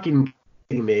fucking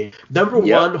kidding me? Number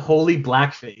Yep. one, holy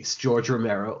blackface, George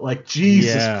Romero. Like,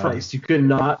 Jesus Yeah. Christ, you could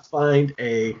not find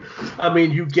a... I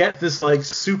mean, you get this, like,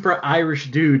 super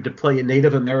Irish dude to play a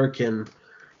Native American,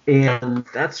 and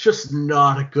that's just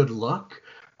not a good look.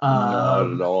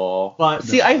 Not at all. But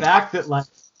See, the fact that, like,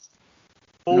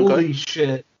 holy Okay.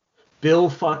 shit, Bill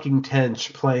fucking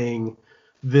Tench playing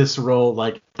this role,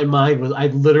 like, my mind was, I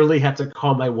literally had to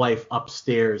call my wife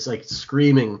upstairs, like,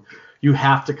 screaming, you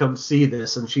have to come see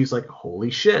this, and she's like, holy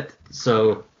shit.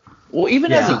 So, Well,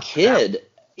 even Yeah. as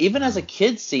a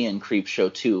kid seeing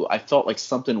Creepshow 2, I felt like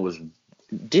something was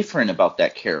different about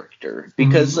that character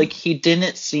because like he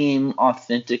didn't seem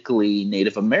authentically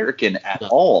Native American at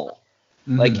all.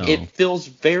 Like No. it feels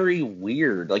very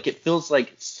weird. Like it feels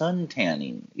like sun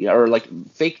tanning or like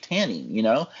fake tanning, you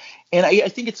know? And I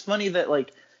think it's funny that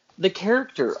like the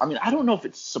character, I mean, I don't know if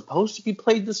it's supposed to be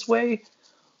played this way,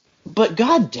 but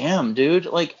goddamn, dude,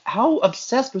 like how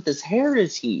obsessed with his hair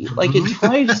is he? Like it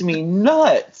drives me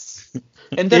nuts.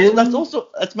 And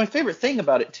that's my favorite thing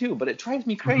about it too, but it drives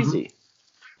me crazy.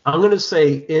 I'm going to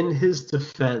say in his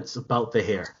defense about the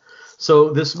hair. So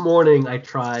this morning I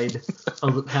tried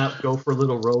go for a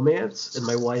little romance, and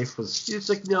my wife she's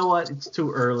like, you know what? It's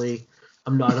too early.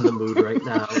 I'm not in the mood right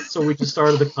now. So we just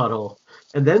started to cuddle.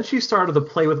 And then she started to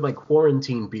play with my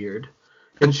quarantine beard.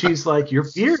 And she's like, your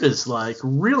beard is like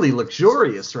really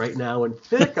luxurious right now and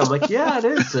thick. I'm like, yeah, it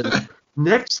is. And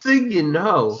next thing you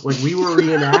know, like we were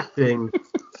reenacting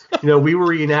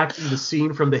the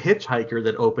scene from the Hitchhiker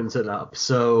that opens it up.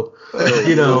 So,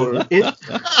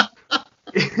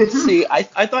 See, I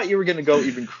thought you were gonna go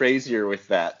even crazier with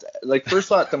that. Like first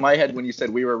thought to my head when you said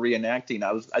we were reenacting,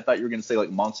 I thought you were gonna say like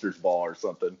Monsters Ball or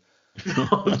something.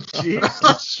 Oh,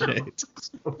 Jesus. Shit.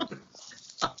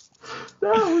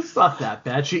 No, it's not that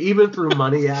bad. She even threw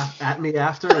money at me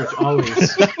after, which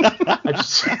always. I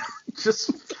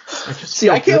just See,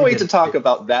 I can't wait to talk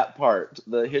about that part,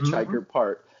 the Hitchhiker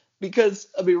part, because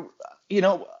I mean, you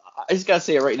know, I just gotta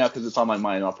say it right now because it's on my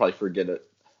mind. And I'll probably forget it.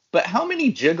 But how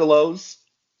many gigolos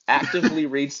actively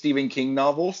read Stephen King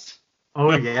novels?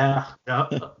 Oh yeah,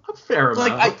 a fair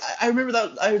amount. Like I remember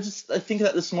that I think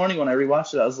that this morning when I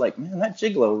rewatched it, I was like, man, that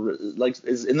gigolo like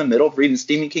is in the middle of reading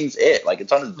Stephen King's It, like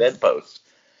it's on his bedpost,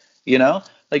 you know?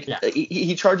 Like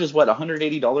he charges what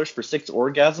 $180 for 6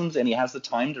 orgasms, and he has the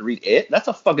time to read It. That's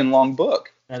a fucking long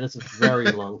book. That is a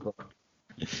very long book.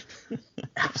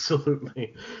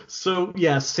 Absolutely. So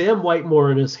yeah, Sam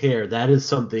Whitemore and his hair, that is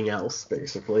something else,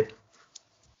 basically.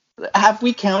 Have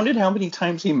we counted how many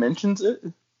times he mentions it?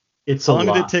 It's How a long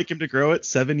lot. did it take him to grow it?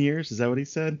 7 years? Is that what he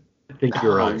said? I think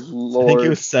you're right. Lord. I think he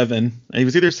was 7. He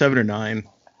was either 7 or 9.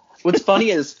 What's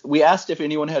funny is we asked if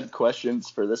anyone had questions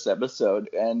for this episode,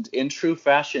 and in true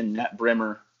fashion, Nat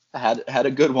Brimmer had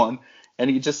a good one, and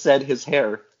he just said his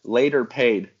hair later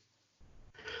paid.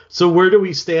 So where do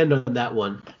we stand on that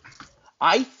one?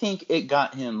 I think it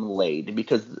got him laid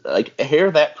because like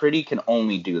hair that pretty can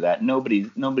only do that.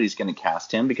 Nobody's gonna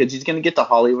cast him because he's gonna get to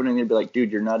Hollywood and they'll be like,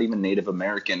 dude, you're not even Native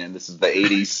American and this is the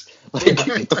 80s. Like,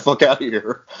 get the fuck out of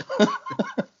here.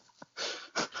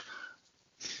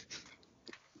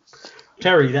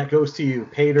 Terry, that goes to you.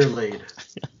 Paid or laid?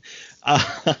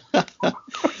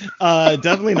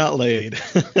 Definitely not laid.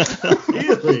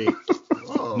 Really?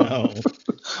 Oh. No.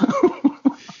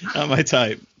 Not my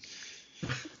type.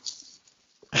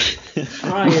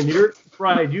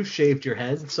 Brian, you've shaved your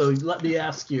head, so let me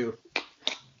ask you,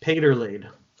 paid or laid?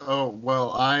 Oh,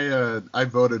 well, I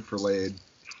voted for Laid.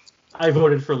 I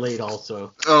voted for laid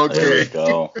also. Okay.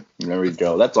 There we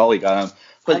go. That's all he got him. I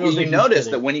But don't you think he's notice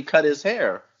kidding. that when he cut his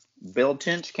hair, Bill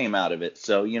Tench came out of it.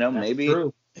 So, you know, That's maybe.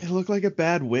 true. It looked like a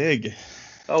bad wig.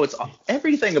 Oh, it's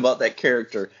everything about that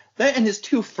character. That and his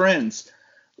 2 friends.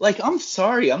 Like, I'm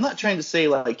sorry. I'm not trying to say,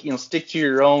 like, you know, stick to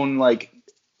your own, like,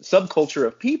 subculture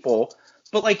of people.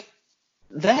 But, like,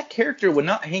 that character would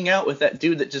not hang out with that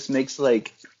dude that just makes,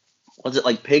 like, was it,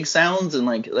 like, pig sounds and,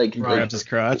 like Grabs his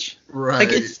crotch. Right.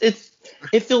 like,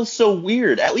 it feels so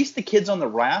weird. At least the kids on the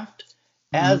raft,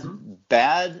 as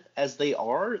bad as they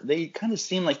are, they kind of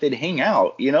seem like they'd hang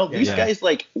out. You know, these guys,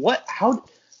 like, what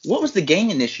was the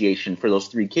gang initiation for those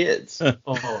 3 kids?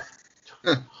 Oh,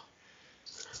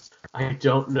 I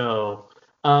don't know.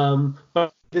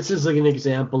 But this is like an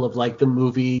example of like the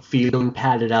movie feeling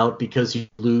padded out because you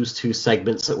lose 2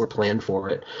 segments that were planned for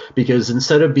it. Because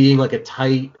instead of being like a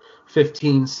tight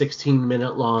 15,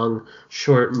 16-minute long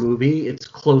short movie. It's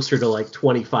closer to like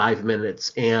 25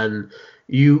 minutes, and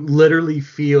you literally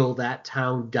feel that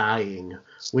town dying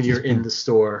when you're in the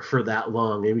store for that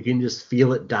long, and you can just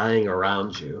feel it dying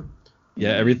around you. Yeah,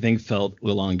 everything felt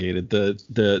elongated.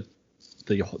 The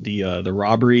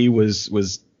robbery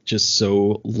was just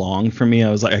so long for me.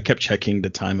 I kept checking the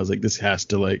time. I was like, this has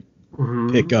to like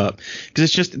pick up,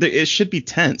 because it should be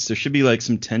tense. There should be like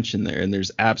some tension there, and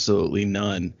there's absolutely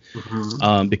none,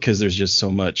 because there's just so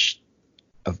much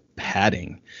of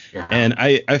padding. Yeah. And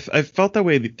I felt that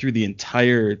way through the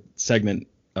entire segment,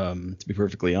 to be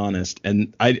perfectly honest.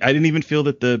 And I didn't even feel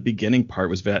that the beginning part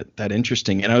was that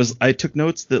interesting. And I took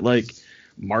notes that like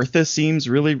Martha seems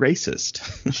really racist.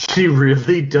 She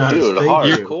really does. Dude,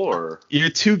 hardcore. You're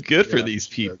too good for these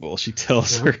people, she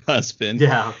tells her husband.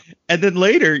 Yeah. And then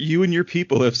later, you and your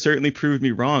people have certainly proved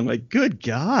me wrong. Like, good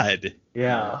God.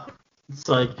 Yeah. It's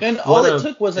like, and all it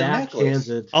took was a necklace.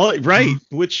 Right,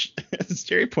 which, as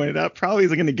Jerry pointed out, probably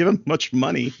isn't going to give him much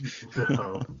money.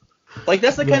 No. Like,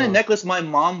 that's the kind of necklace my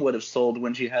mom would have sold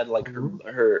when she had like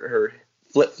her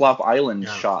flip-flop island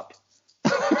shop.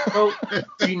 So,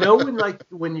 you know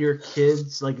when your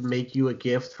kids like make you a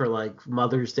gift for like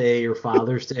Mother's Day or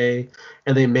Father's Day,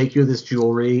 and they make you this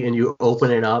jewelry, and you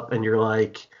open it up and you're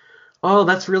like, oh,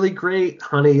 that's really great,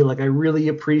 honey. Like, I really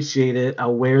appreciate it.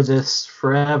 I'll wear this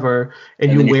forever.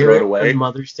 And you wear it on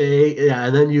Mother's Day. Yeah,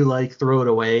 and then you, like, throw it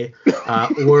away.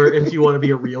 Or if you want to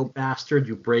be a real bastard,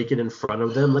 you break it in front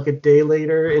of them, like, a day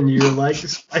later. And you're like,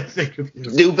 I think of you.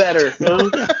 Do better.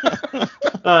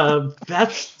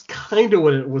 That's kind of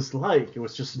what it was like. It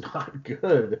was just not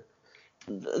good.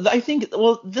 I think,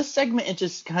 well, this segment, it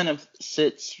just kind of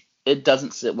it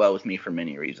doesn't sit well with me for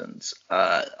many reasons.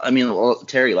 I mean, well,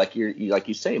 Terry, like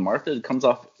you say, Martha comes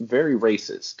off very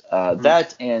racist.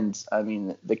 That, and I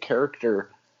mean, the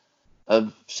character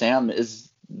of Sam is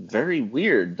very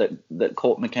weird. That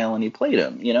Colt McCallany played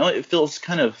him. You know, it feels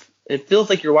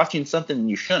like you're watching something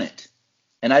you shouldn't.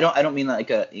 And I don't mean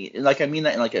that I mean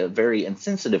that in like a very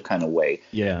insensitive kind of way.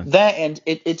 Yeah. That, and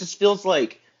it just feels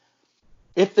like.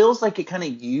 It feels like it kind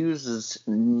of uses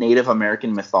Native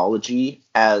American mythology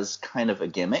as kind of a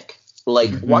gimmick.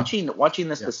 Like watching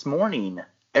this morning,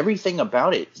 everything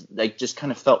about it like just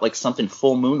kind of felt like something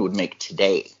Full Moon would make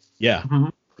today. Yeah.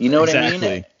 You know what I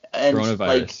mean? And coronavirus.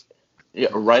 Like, yeah,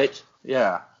 right?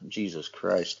 Yeah. Jesus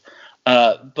Christ.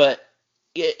 But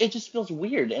it just feels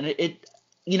weird, and it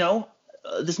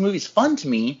this movie's fun to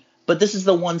me, but this is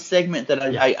the one segment that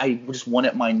I just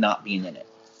wouldn't mind not being in it.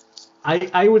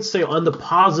 I would say on the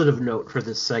positive note for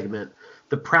this segment,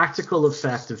 the practical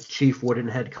effect of Chief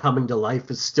Woodenhead coming to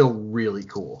life is still really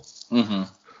cool. Mm-hmm.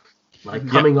 Like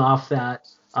coming off that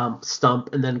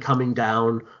stump and then coming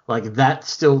down, like that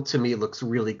still to me looks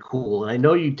really cool. And I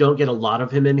know you don't get a lot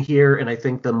of him in here, and I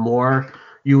think the more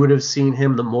you would have seen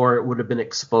him, the more it would have been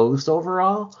exposed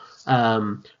overall.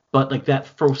 But like that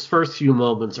first few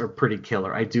moments are pretty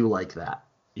killer. I do like that.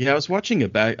 Yeah, I was watching a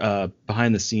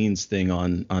behind the scenes thing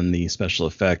on the special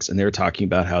effects, and they were talking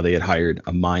about how they had hired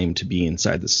a mime to be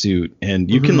inside the suit, and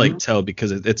you can like tell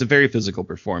because it's a very physical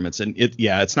performance, and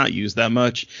it's not used that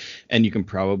much, and you can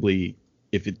probably,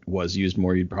 if it was used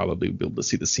more, you'd probably be able to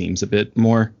see the seams a bit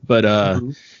more, but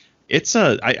it's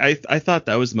I thought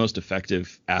that was the most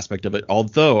effective aspect of it.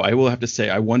 Although I will have to say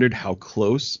I wondered how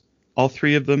close all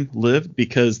three of them lived,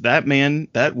 because that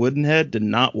Woodenhead did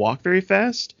not walk very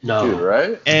fast. No. Dude,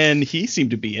 right? And he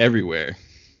seemed to be everywhere.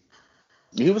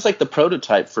 He was like the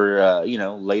prototype for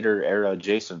later era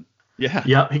Jason. Yeah.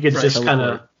 Yep, he could just kind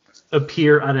of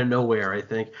appear out of nowhere, I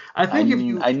think.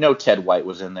 I know Ted White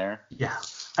was in there. Yeah.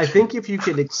 I think if you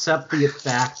could accept the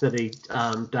fact that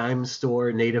a dime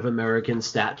store Native American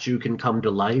statue can come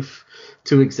to life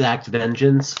to exact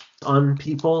vengeance on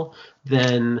people,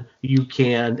 then you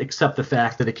can accept the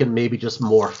fact that it can maybe just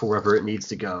morph wherever it needs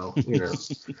to go.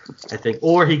 I think,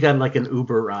 or he got like an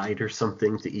Uber ride or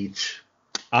something to each.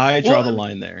 I draw the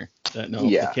line there.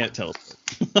 I can't tell.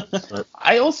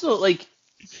 I also like.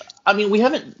 I mean, we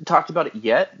haven't talked about it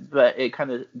yet, but it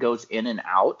kind of goes in and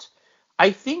out. I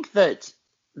think that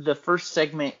the first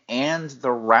segment and the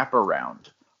wraparound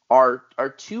are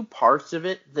two parts of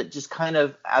it that just kind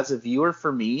of, as a viewer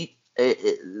for me,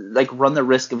 it like run the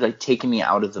risk of like taking me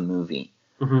out of the movie.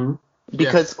 Mm-hmm.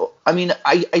 Because I mean,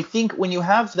 I think when you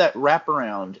have that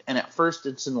wraparound and at first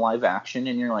it's in live action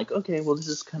and you're like, okay, well this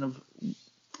is kind of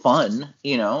fun,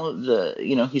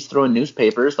 he's throwing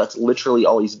newspapers, that's literally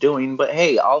all he's doing, but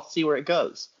hey, I'll see where it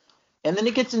goes. And then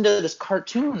it gets into this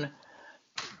cartoon,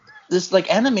 this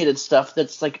like animated stuff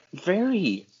that's like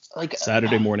very like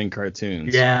Saturday morning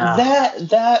cartoons. Yeah.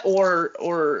 That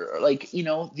or like, you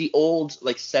know, the old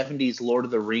like 70s Lord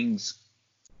of the Rings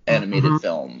animated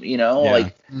film, you know, Yeah.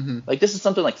 like this is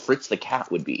something like Fritz the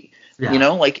Cat would be, Yeah. you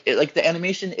know, like like the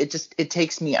animation, it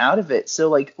takes me out of it. So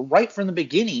like right from the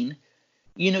beginning,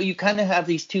 you know, you kind of have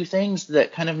these two things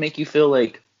that kind of make you feel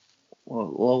like,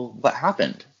 well what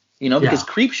happened, you know, because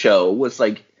Creepshow was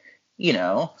like, you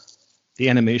know, The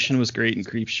animation was great in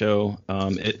Creepshow.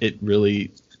 It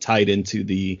really tied into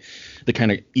the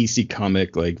kind of EC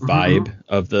comic like vibe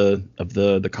of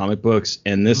the comic books,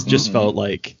 and this just felt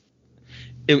like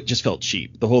it just felt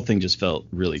cheap. The whole thing just felt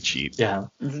really cheap. Yeah.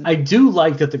 I do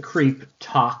like that the creep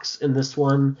talks in this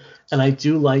one, and I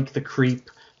do like the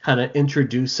creep kind of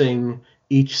introducing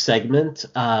each segment.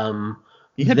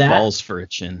 He had balls for a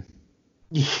chin.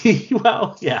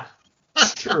 Well, yeah.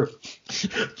 True.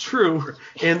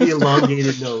 And the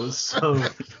elongated nose. So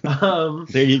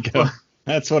there you go.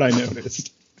 That's what I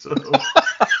noticed. So,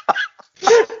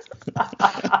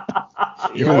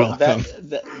 You're welcome.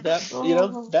 That you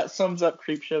know, that sums up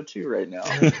Creepshow 2 right now.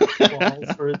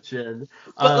 balls for a chin.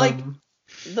 But like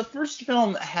the first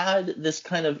film had this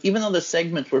kind of, even though the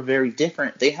segments were very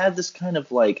different, they had this kind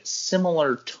of like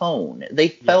similar tone. They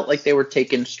felt like they were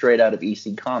taken straight out of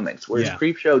EC Comics, whereas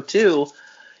Creepshow 2,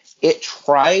 it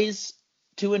tries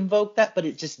to invoke that, but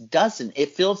it just doesn't.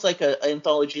 It feels like an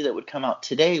anthology that would come out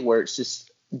today, where it's just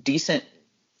decent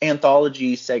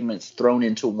anthology segments thrown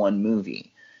into one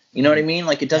movie. You know what I mean?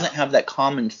 Like, it doesn't have that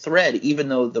common thread, even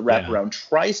though the wraparound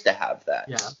tries to have that.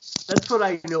 Yeah, that's what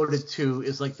I noted too,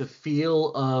 is like the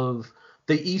feel of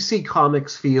the EC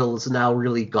Comics feel is now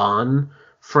really gone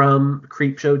from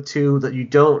Creepshow 2, that you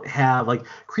don't have, like,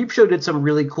 Creepshow did some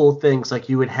really cool things, like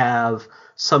you would have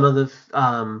some of the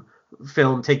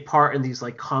film take part in these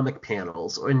like comic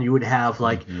panels, and you would have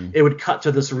like it would cut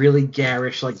to this really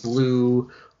garish like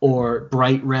blue or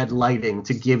bright red lighting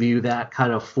to give you that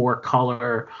kind of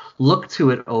 4-color look to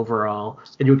it overall,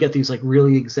 and you would get these like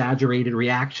really exaggerated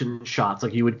reaction shots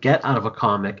like you would get out of a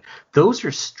comic. Those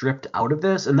are stripped out of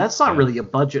this, and that's not really a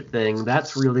budget thing.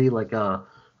 That's really like a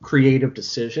creative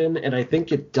decision, and I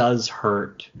think it does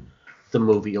hurt the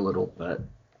movie a little bit.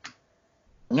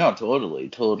 No,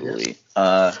 totally.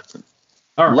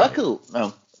 All right. Luckily,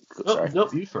 sorry.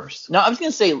 Nope, you first. No, I was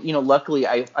gonna say, you know, luckily,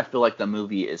 I feel like the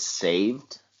movie is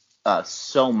saved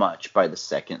so much by the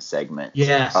second segment.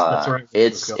 Yes, that's right.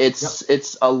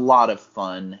 It's a lot of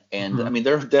fun, and I mean,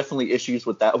 there are definitely issues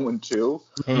with that one too.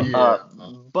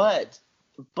 But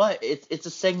it's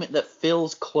a segment that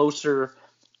feels closer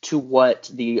to what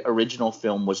the original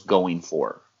film was going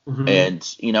for.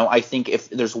 And, you know, I think if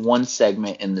there's one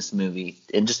segment in this movie,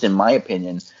 and just in my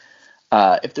opinion,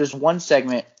 if there's one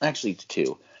segment, actually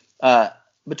two,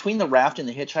 between the Raft and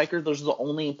the Hitchhiker, those are the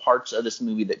only parts of this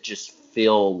movie that just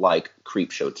feel like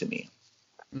Creepshow to me.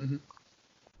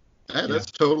 Yeah,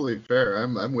 that's totally fair.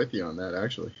 I'm with you on that,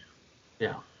 actually.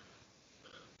 Yeah.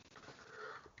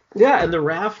 Yeah, and the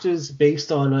Raft is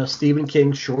based on a Stephen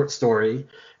King short story.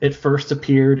 It first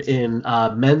appeared in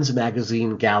Men's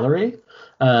Magazine Gallery,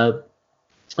 and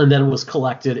then was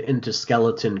collected into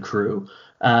Skeleton Crew.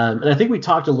 And I think we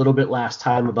talked a little bit last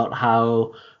time about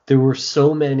how there were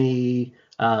so many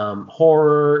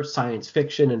horror, science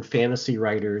fiction, and fantasy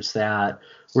writers that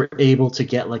were able to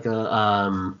get like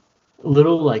a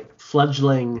little like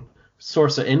fledgling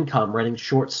source of income writing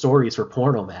short stories for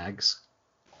porno mags.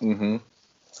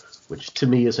 Which to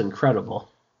me is incredible.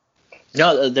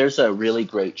 No, there's a really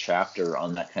great chapter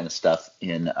on that kind of stuff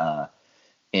in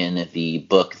the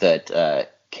book that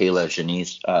Kayla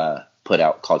Janice put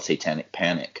out called Satanic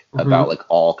Panic, about like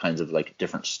all kinds of like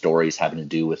different stories having to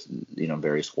do with, you know,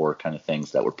 various horror kind of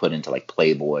things that were put into like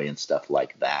Playboy and stuff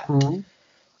like that.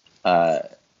 I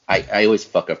always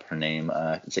fuck up her name.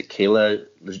 Is it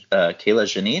Kayla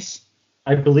Janice?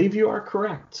 I believe you are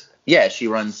correct. Yeah, she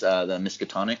runs the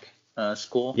Miskatonic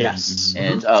school. Yes.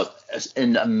 And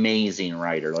an amazing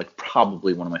writer, like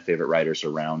probably one of my favorite writers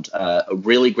around. A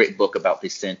really great book about the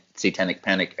Satanic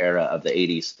Panic era of the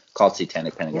 80s called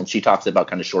Satanic Panic. And she talks about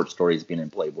kind of short stories being in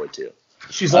Playboy too.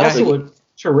 She's also a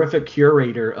terrific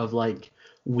curator of like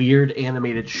weird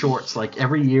animated shorts. Like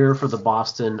every year for the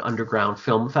Boston Underground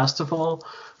Film Festival,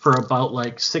 for about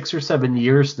like 6 or 7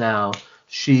 years now,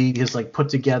 she has like put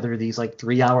together these like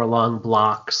 3-hour long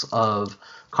blocks of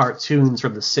cartoons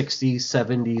from the 60s,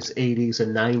 70s, 80s,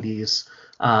 and 90s.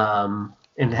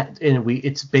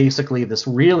 It's basically this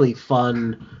really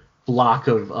fun block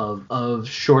of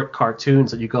short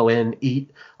cartoons that you go in,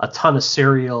 eat a ton of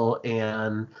cereal,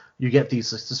 and you get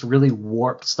this really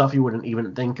warped stuff you wouldn't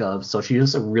even think of. So she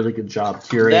does a really good job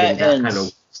curating that kind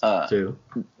of stuff too.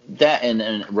 that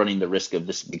and running the risk of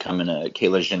this becoming a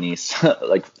Kayla Janice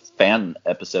like fan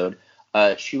episode.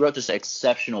 She wrote this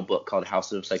exceptional book called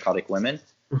House of Psychotic Women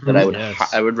that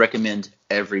I would recommend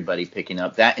everybody picking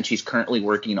up that. And she's currently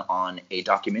working on a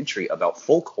documentary about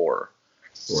folk horror.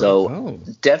 So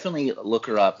definitely look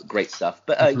her up. Great stuff.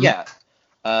 But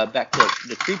back to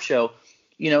the Creepshow.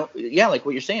 Like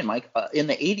what you're saying, Mike, in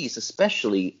the 80s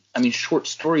especially, I mean, short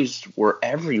stories were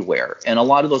everywhere. And a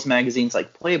lot of those magazines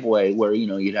like Playboy, where,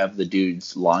 you'd have the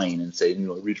dudes lying and saying,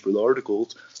 reach for the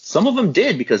articles. Some of them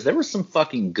did, because there were some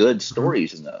fucking good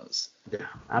stories in those. Yeah,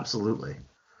 absolutely.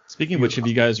 Speaking of which, have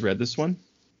you guys read this one?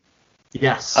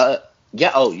 Yes.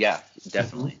 Yeah. Oh, yeah,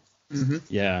 definitely. Mm-hmm.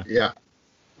 Yeah. Yeah.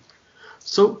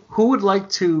 So who would like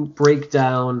to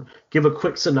give a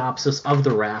quick synopsis of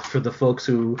the Raft for the folks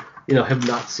who, have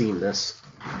not seen this?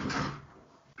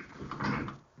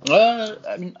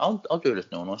 I mean, I'll do it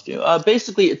if no one wants to.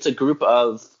 Basically, it's a group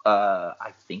of,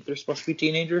 I think they're supposed to be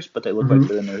teenagers, but they look like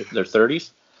they're in their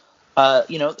 30s.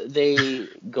 They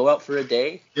go out for a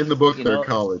day. In the book, they're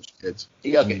college kids.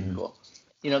 Yeah, okay, cool.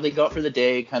 They go out for the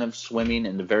day, kind of swimming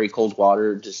in the very cold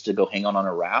water just to go hang out on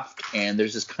a raft. And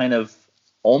there's this kind of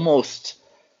almost,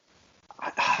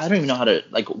 I don't even know how to,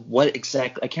 like, what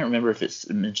exactly, I can't remember if it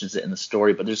mentions it in the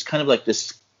story, but there's kind of like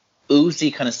this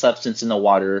oozy kind of substance in the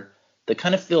water that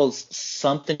kind of feels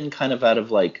something kind of out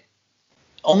of like,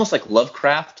 almost like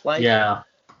Lovecraft-like. Yeah.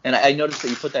 And I noticed that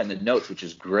you put that in the notes, which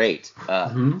is great.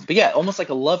 But yeah, almost like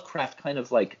a Lovecraft kind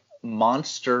of like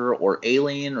monster or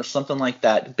alien or something like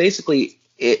that. Basically,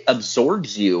 it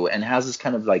absorbs you and has this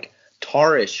kind of like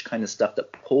tarish kind of stuff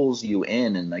that pulls you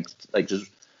in and like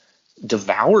just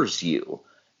devours you.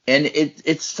 And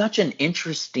it's such an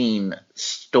interesting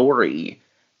story.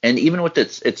 And even with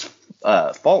its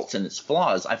faults and its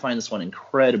flaws, I find this one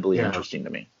incredibly interesting to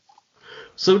me.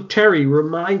 So Terry,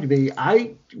 remind me,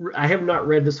 I have not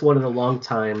read this one in a long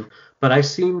time, but I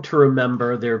seem to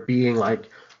remember there being like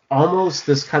almost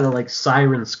this kind of like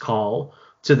siren's call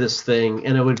to this thing,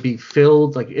 and it would be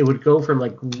filled, like it would go from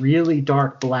like really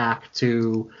dark black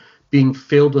to being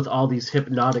filled with all these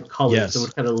hypnotic colors that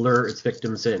would kind of lure its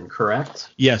victims in, correct?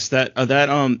 Yes, that's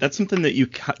something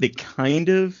that they kind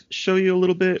of show you a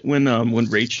little bit when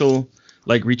Rachel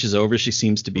like reaches over. She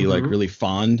seems to be like really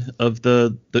fond of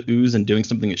the ooze and doing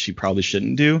something that she probably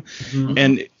shouldn't do.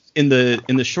 And in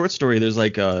the short story, there's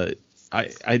like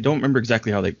I don't remember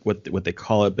exactly how what they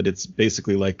call it, but it's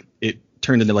basically like it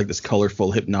turned into like this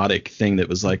colorful hypnotic thing that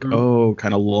was like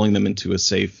kind of lulling them into a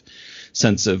safe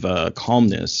sense of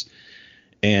calmness.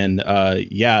 And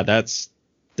that's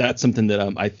something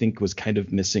that I think was kind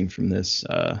of missing from this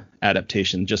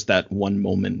adaptation, just that one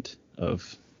moment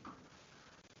of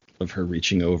her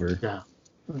reaching over. Yeah.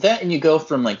 That, and you go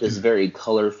from like this very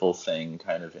colorful thing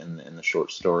kind of in the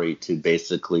short story to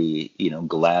basically,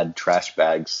 glad trash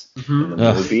bags in the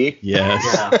movie. Yes.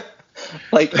 Yeah.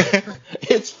 Like,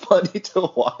 it's funny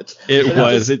to watch.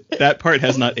 That part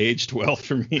has not aged well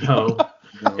for me. No.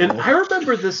 And I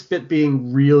remember this bit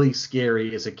being really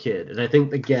scary as a kid. And I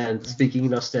think, again, speaking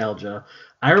of nostalgia,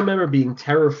 I remember being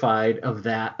terrified of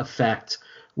that effect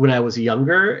when I was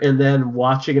younger, and then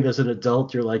watching it as an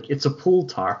adult, you're like, it's a pull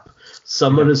tarp.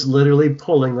 Someone is literally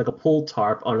pulling like a pull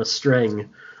tarp on a string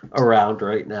around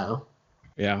right now.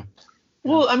 Yeah.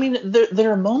 Well, I mean,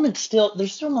 there are moments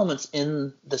there's still moments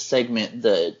in the segment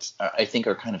that I think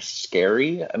are kind of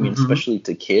scary. I mean, especially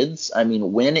to kids. I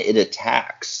mean, when it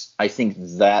attacks, I think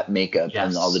that makeup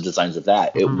and all the designs of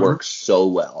that, it works so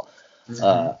well.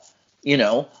 But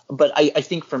I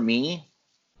think for me,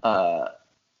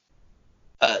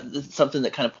 something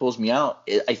that kind of pulls me out,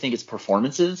 I think it's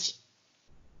performances.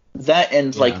 That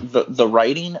and like the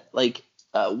writing, like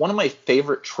one of my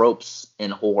favorite tropes in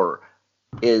horror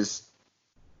is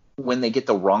when they get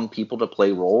the wrong people to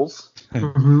play roles.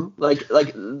 Like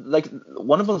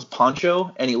one of them's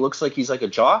Poncho, and he looks like he's like a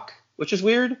jock, which is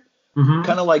weird.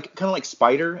 Kind of like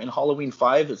Spider in Halloween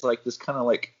 5 is like this kind of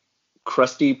like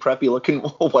crusty, preppy looking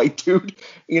white dude,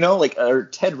 or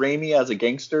Ted Raimi as a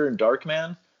gangster in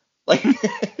Darkman. Like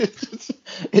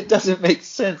it doesn't make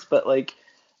sense, but like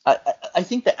I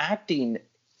think the acting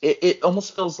it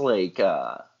almost feels like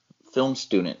film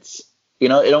students.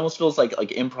 It almost feels like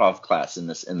improv class in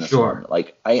this one.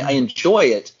 Like I enjoy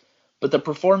it, but the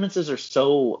performances are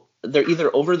they're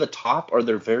either over the top or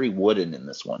they're very wooden in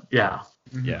this one. Yeah.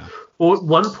 Yeah. Well, at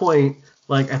one point,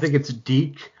 like I think it's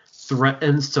Deke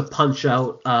threatens to punch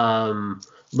out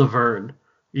Laverne.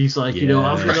 He's like, I'm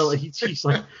gonna like he's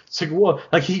like, it's like, whoa,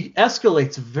 like he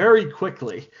escalates very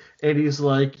quickly, and he's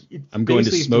like, I'm going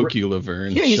to smoke you,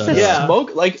 Laverne. Yeah, he says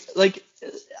smoke, like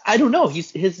I don't know.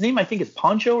 His name I think is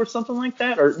Poncho or something like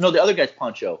that, or no, the other guy's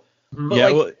Poncho. But Yeah,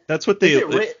 like, well, that's what they.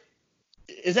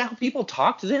 is that how people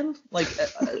talk to them? Like,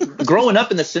 growing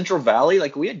up in the Central Valley,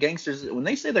 like, we had gangsters. When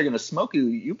they say they're gonna smoke you,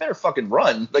 you better fucking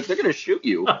run. Like, they're gonna shoot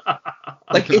you.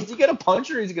 Like, is he gonna punch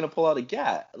you or is he gonna pull out a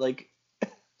gat? Like.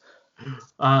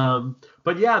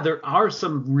 But yeah, there are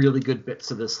some really good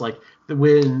bits of this, like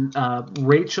when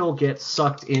Rachel gets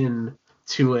sucked in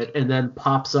to it and then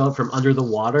pops out from under the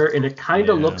water, and it kind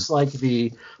of looks like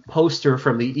the poster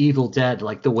from The Evil Dead,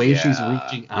 like the way she's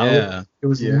reaching out. Yeah. It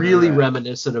was really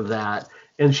reminiscent of that,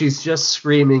 and she's just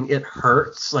screaming, "It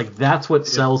hurts!" Like that's what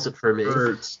sells it for me.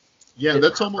 Hurts. Yeah, It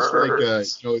that's almost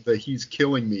hurts. like the "he's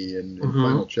killing me" in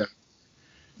Final Chapter.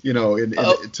 You know, and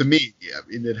to me,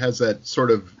 and it has that sort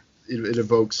of. It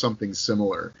evokes something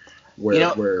similar,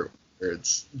 where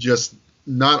it's just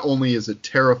not only is it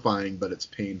terrifying, but it's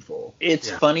painful. It's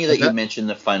funny that you mentioned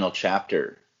the final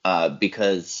chapter,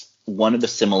 because one of the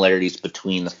similarities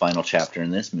between the final chapter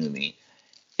and this movie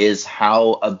is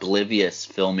how oblivious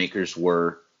filmmakers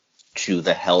were to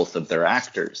the health of their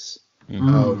actors.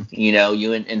 Mm-hmm. You know,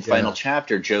 in final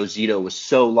chapter, Joe Zito was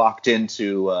so locked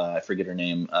into I forget her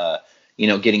name.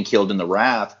 Getting killed in the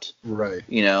raft, right?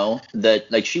 That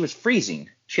like she was freezing.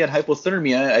 She had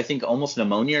hypothermia, I think almost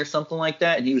pneumonia or something like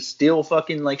that, and he was still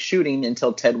fucking like shooting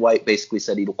until Ted White basically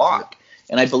said he'd walk.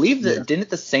 And I believe that didn't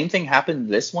the same thing happen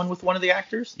this one with one of the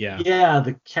actors? Yeah. Yeah,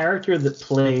 the character that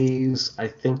plays, I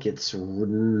think it's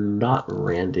not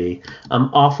Randy.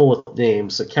 I'm awful with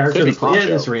names. The character that plays it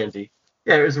is Randy.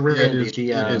 Yeah, it was Randy. It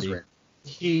is Randy.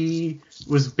 He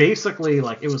was basically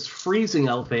like, it was freezing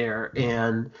out there,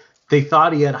 and they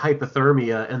thought he had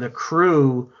hypothermia, and the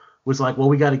crew was like, well,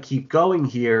 we got to keep going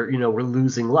here. We're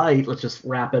losing light. Let's just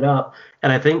wrap it up.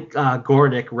 And I think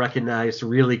Gornick recognized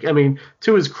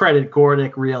to his credit,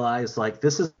 Gornick realized, like,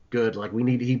 this is good. Like,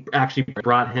 he actually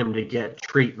brought him to get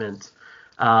treatment.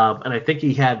 And I think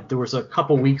there was a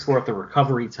couple weeks worth of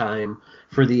recovery time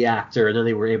for the actor, and then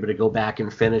they were able to go back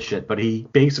and finish it. But he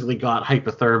basically got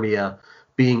hypothermia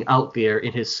being out there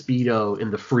in his Speedo in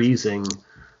the freezing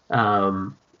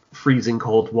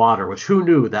cold water, which who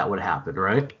knew that would happen,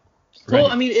 right? Well,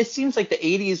 I mean, it seems like the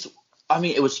 80s,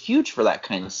 it was huge for that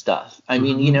kind of stuff. I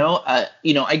mean,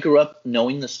 I grew up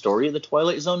knowing the story of the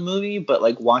Twilight Zone movie, but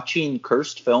like watching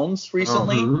cursed films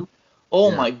recently,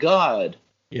 my God.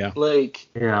 Yeah. Like,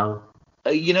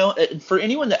 for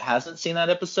anyone that hasn't seen that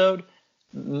episode,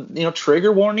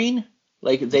 trigger warning,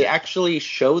 like they actually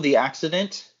show the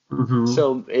accident.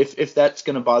 So if that's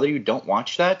going to bother you, don't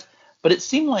watch that. But it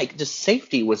seemed like just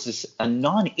safety was just a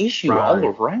non-issue all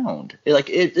around.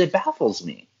 It baffles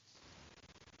me.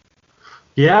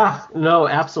 Yeah, no,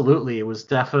 absolutely. It was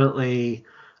definitely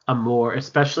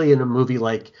especially in a movie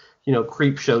like,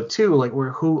 Creepshow 2, like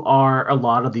who are a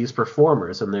lot of these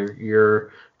performers, and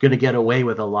you're going to get away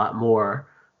with a lot more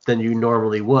than you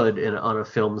normally would on a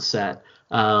film set,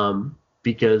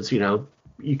 because, you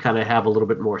kind of have a little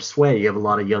bit more sway. You have a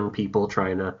lot of young people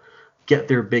trying to get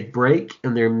their big break,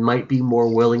 and they might be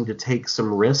more willing to take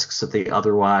some risks that they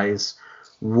otherwise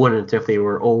wouldn't if they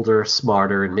were older,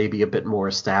 smarter, and maybe a bit more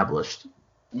established.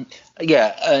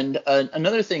 Yeah, and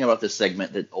another thing about this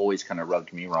segment that always kind of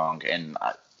rubbed me wrong, and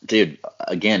dude,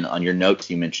 again, on your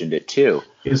notes you mentioned it too,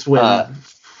 is when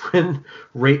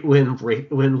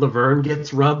Laverne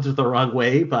gets rubbed the wrong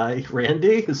way by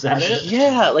Randy. Is that it?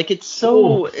 Yeah, like it's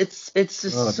so it's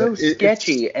just so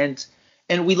sketchy, and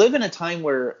we live in a time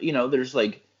where, there's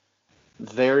like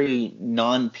very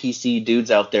non-PC dudes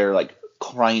out there like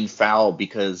crying foul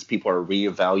because people are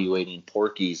reevaluating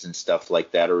Porky's and stuff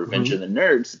like that, or Revenge of the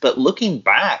Nerds. But looking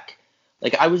back,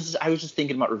 like I was just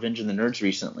thinking about Revenge of the Nerds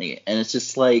recently, and it's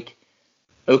just like,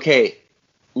 okay,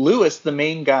 Lewis, the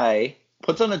main guy,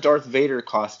 puts on a Darth Vader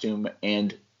costume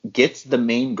and gets the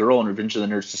main girl in Revenge of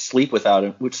the Nerds to sleep with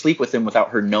him without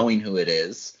her knowing who it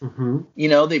is.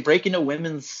 They break into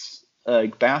women's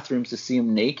bathrooms to see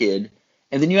him naked,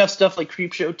 and then you have stuff like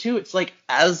Creepshow 2. It's like,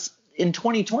 as in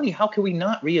 2020, how can we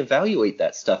not reevaluate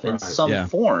that stuff in some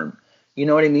form? You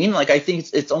know what I mean? Like, I think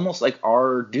it's almost like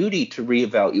our duty to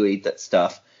reevaluate that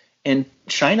stuff and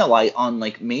shine a light on,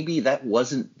 like, maybe that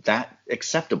wasn't that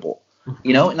acceptable.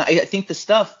 And I think the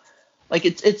stuff, like,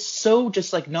 it's so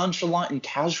just like nonchalant and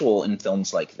casual in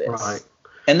films like this,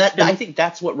 and I think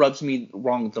that's what rubs me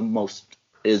wrong the most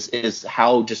is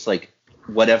how just like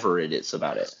whatever it is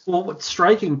about it. Well, what's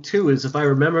striking too is, if I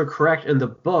remember correct, in the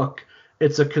book,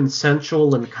 it's a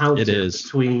consensual encounter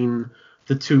between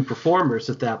the two performers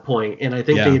at that point. And I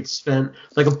think they had spent,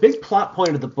 like, a big plot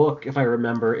point of the book, if I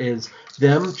remember, is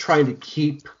them trying to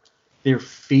keep their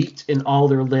feet and all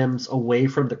their limbs away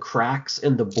from the cracks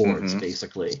in the boards,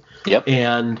 basically. Yep.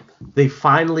 And they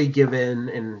finally give in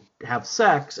and have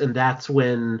sex, and that's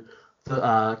when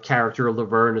the character of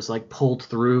Laverne is like pulled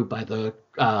through by the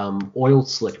oil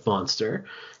slick monster.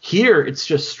 Here, it's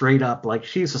just straight up like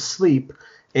she's asleep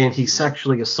and he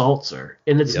sexually assaults her,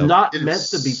 and it's not meant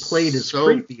to be played as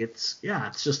creepy. It's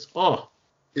just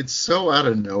It's so out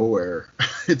of nowhere.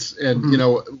 You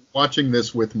know, watching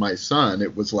this with my son,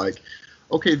 it was like,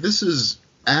 okay, this is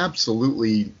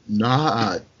absolutely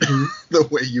not the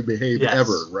way you behave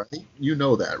ever, right? You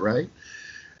know that, right?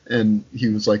 And he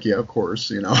was like, yeah, of course,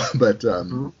 you know, but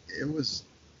it was,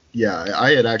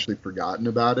 I had actually forgotten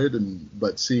about it,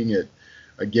 but seeing it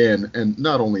again, and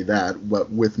not only that,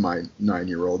 but with my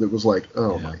 9-year-old, it was like,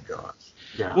 oh my gosh.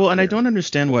 Yeah. Well, and I don't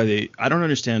understand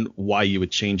why you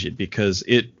would change it, because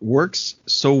it works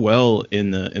so well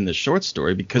in the short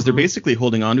story, because they're basically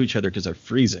holding on to each other because they're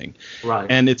freezing. Right.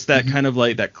 And it's that kind of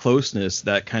like that closeness,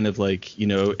 that kind of like, you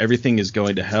know, everything is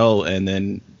going to hell, and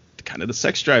then kind of the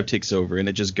sex drive takes over, and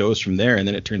it just goes from there, and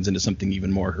then it turns into something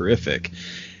even more horrific.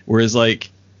 Whereas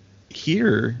like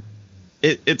here,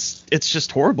 it's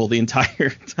just horrible the entire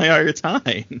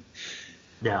time.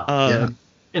 Yeah.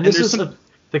 And this is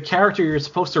the character you're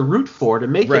supposed to root for to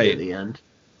make it in the end.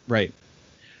 Right.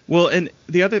 Well, and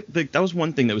that was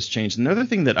one thing that was changed. Another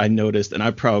thing that I noticed, and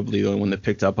I'm probably the only one that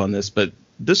picked up on this, but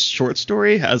this short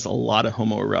story has a lot of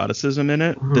homoeroticism in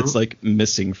it that's like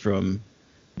missing from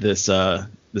this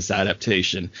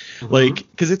adaptation. Like,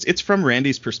 because it's from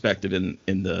Randy's perspective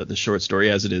in the short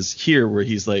story, as it is here, where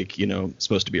he's like, you know,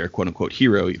 supposed to be our quote unquote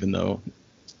hero, even though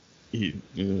he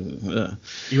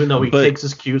takes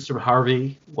his cues from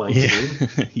Harvey.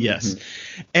 Yes.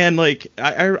 And like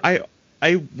I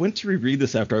went to reread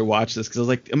this after I watched this, because I was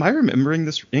like, am I remembering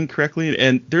this incorrectly?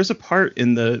 And there's a part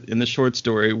in the short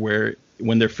story where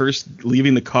when they're first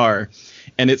leaving the car,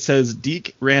 and it says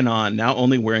Deke ran on, now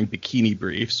only wearing bikini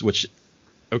briefs, which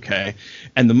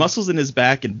and the muscles in his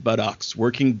back and buttocks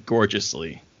working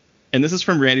gorgeously. And this is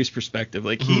from Randy's perspective.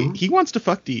 Like he wants to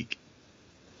fuck Deke.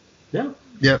 Yeah.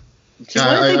 Yeah. See,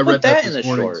 why didn't they put that in the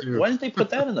short? Why didn't they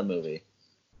put that in the movie?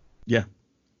 Yeah.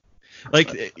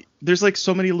 Like there's like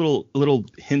so many little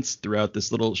hints throughout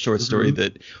this little short story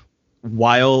that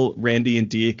while Randy and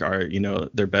Deke are, you know,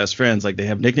 they're best friends, like they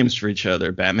have nicknames for each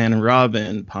other, Batman and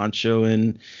Robin, Poncho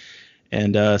and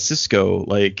Cisco,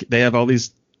 like they have all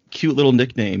these cute little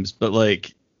nicknames, but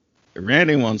like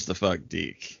Randy wants to fuck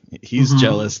Deke. He's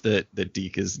jealous that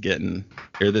Deke is getting,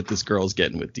 or that this girl's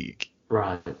getting with Deke.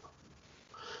 Right.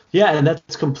 Yeah, and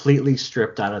that's completely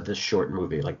stripped out of this short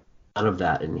movie. Like none of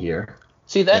that in here.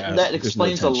 See, that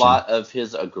explains a lot of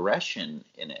his aggression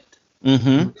in it.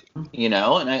 You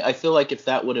know, and I feel like if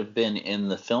that would have been in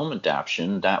the film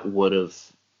adaptation, that would have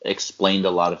explained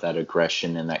a lot of that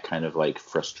aggression and that kind of like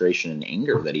frustration and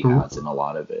anger that he has in a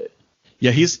lot of it.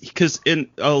 Yeah, because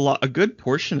in a good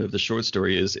portion of the short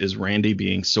story is Randy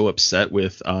being so upset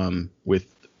with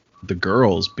the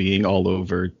girls being all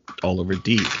over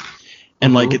Deke.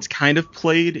 And like it's kind of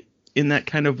played in that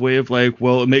kind of way of like,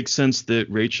 well, it makes sense that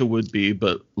Rachel would be,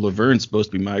 but Laverne's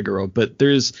supposed to be my girl. But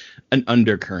there's an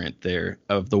undercurrent there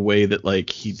of the way that like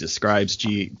he describes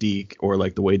Deke, or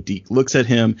like the way Deke looks at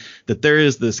him, that there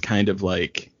is this kind of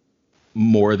like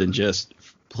more than just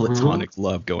platonic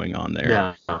love going on there.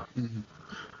 Yeah.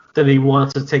 That he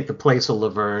wants to take the place of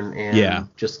Laverne and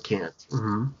just can't.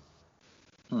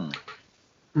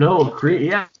 No, agree.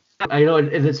 Yeah. I know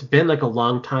it's been like a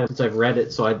long time since I've read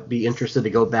it, so I'd be interested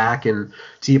to go back and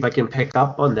see if I can pick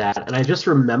up on that. And I just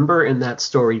remember in that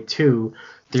story too,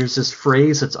 there's this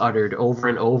phrase that's uttered over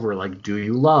and over, like, do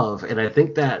you love? And I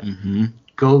think that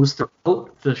goes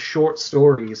throughout the short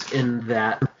stories in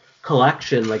that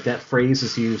collection. Like that phrase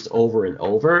is used over and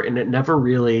over, and it never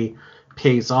really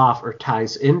pays off or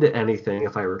ties into anything,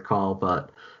 if I recall. But,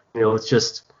 you know, it's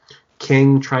just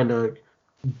King trying to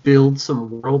build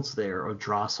some worlds there or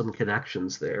draw some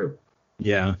connections there.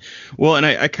 Yeah. Well, and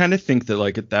I kind of think that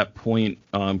like at that point,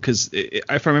 because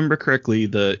if I remember correctly,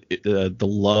 the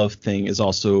love thing is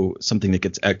also something that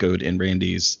gets echoed in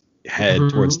Randy's head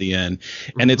towards the end,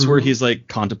 and it's where he's like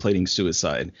contemplating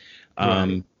suicide.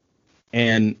 And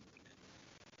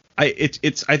I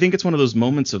think it's one of those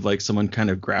moments of like someone kind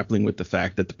of grappling with the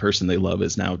fact that the person they love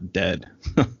is now dead,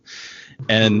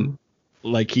 and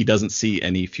like he doesn't see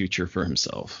any future for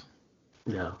himself.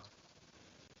 Yeah.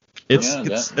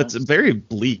 It's a very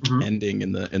bleak ending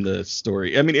in the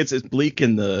story. I mean, it's bleak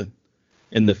in the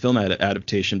film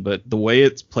adaptation, but the way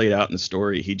it's played out in the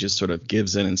story, he just sort of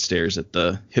gives in and stares at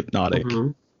the hypnotic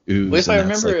ooze, Well,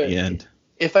 and that's like the end.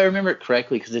 If I remember it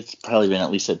correctly, because it's probably been at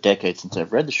least a decade since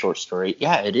I've read the short story,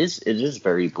 yeah, it is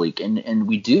very bleak, and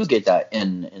we do get that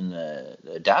in the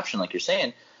adaptation, like you're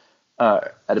saying,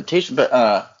 adaptation.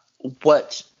 But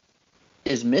what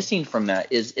is missing from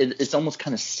that is it's almost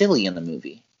kind of silly in the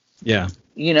movie. Yeah.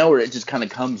 You know, where it just kind of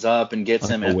comes up and gets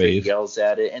him after he wave. yells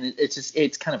at it, and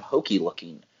it's kind of hokey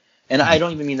looking. And I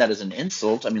don't even mean that as an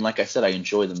insult. I mean, like I said, I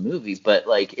enjoy the movie, but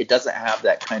like it doesn't have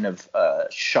that kind of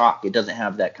shock. It doesn't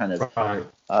have that kind of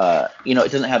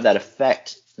it doesn't have that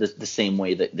effect the same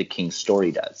way that the King's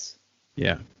story does.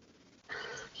 Yeah.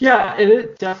 Yeah, and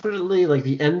it definitely, like,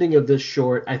 the ending of this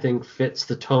short, I think, fits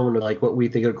the tone of, like, what we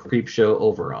think of Creepshow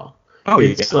overall. Oh,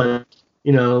 it's like,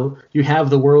 you know, you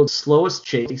have the world's slowest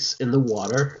chase in the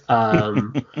water,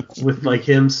 with, like,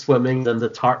 him swimming and the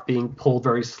tarp being pulled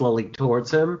very slowly towards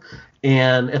him.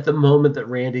 And at the moment that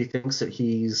Randy thinks that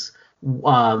he's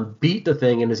beat the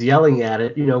thing and is yelling at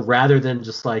it, you know, rather than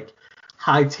just, like,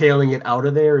 hightailing it out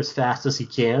of there as fast as he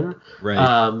can,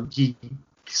 he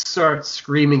starts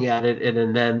screaming at it,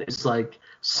 and then it's like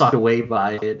sucked away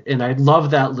by it. And I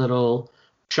love that little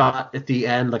shot at the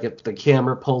end, like if the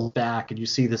camera pulls back and you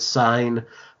see the sign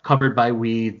covered by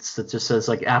weeds that just says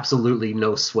like absolutely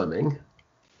no swimming.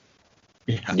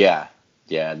 Yeah,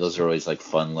 those are always like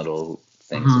fun little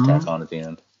things to tack on at the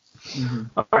end.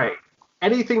 All right,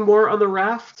 anything more on the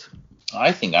Raft?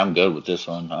 I think I'm good with this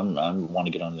one. I want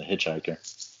to get on the Hitchhiker.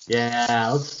 Yeah,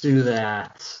 let's do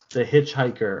that. The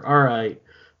Hitchhiker. All right.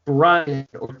 Brian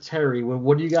or Terry,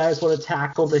 what do you guys want to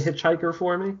tackle the Hitchhiker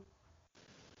for me?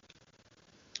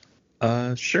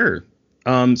 Sure.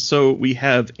 So we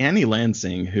have Annie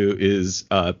Lansing, who is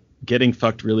getting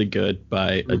fucked really good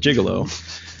by a gigolo.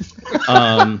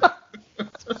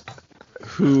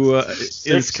 Who is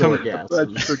Six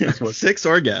orgasms. 6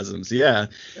 orgasms, yeah.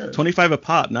 25 a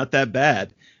pop, not that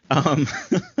bad.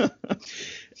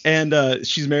 And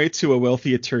she's married to a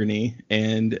wealthy attorney,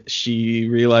 and she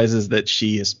realizes that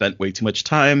she has spent way too much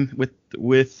time with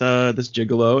this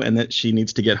gigolo, and that she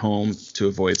needs to get home to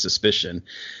avoid suspicion.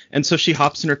 And so she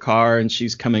hops in her car, and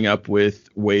she's coming up with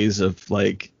ways of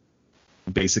like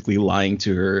basically lying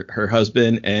to her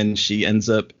husband, and she ends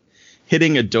up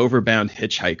hitting a Dover-bound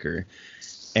hitchhiker,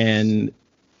 and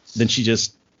then she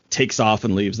just takes off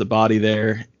and leaves the body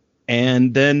there,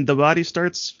 and then the body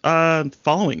starts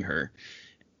following her.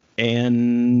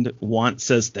 And Want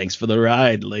says, "Thanks for the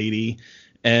ride, lady."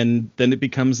 And then it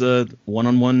becomes a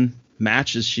one-on-one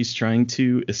match as she's trying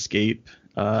to escape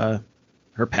her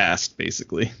past,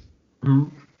 basically.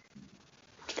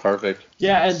 Perfect.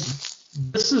 Yeah, and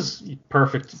this is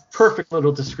perfect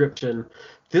little description.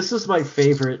 This is my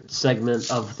favorite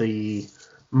segment of the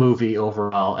movie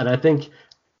overall, and I think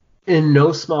in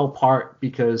no small part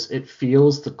because it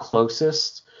feels the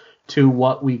closest to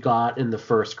what we got in the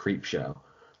first Creepshow.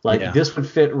 Like, this would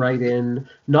fit right in,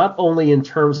 not only in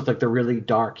terms of, like, the really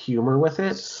dark humor with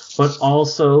it, but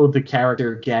also the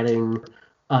character getting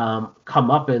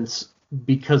comeuppance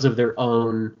because of their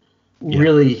own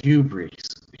really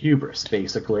hubris,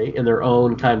 basically, and their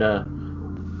own kind of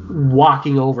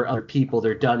walking over other people.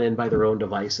 They're done in by their own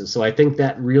devices. So I think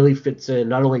that really fits in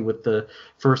not only with the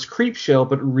first Creepshow,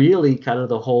 but really kind of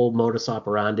the whole modus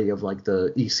operandi of, like,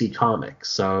 the EC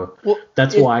comics. So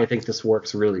that's why I think this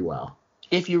works really well.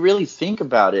 If you really think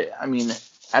about it, I mean,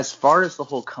 as far as the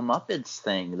whole comeuppance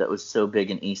thing that was so big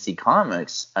in EC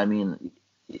Comics, I mean,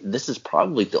 this is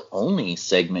probably the only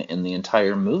segment in the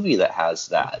entire movie that has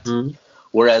that.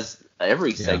 Whereas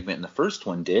every segment in the first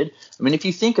one did. I mean, if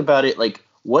you think about it, like,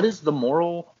 what is the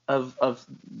moral of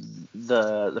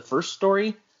the first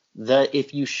story? That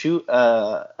if you shoot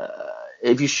a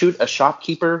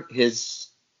shopkeeper, his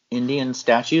Indian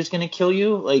statue is going to kill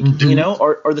you, like, you know,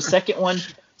 or the second one,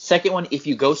 if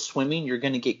you go swimming, you're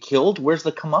going to get killed. Where's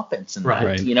the comeuppance in that?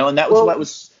 Right. You know, and that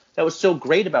was that was so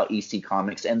great about EC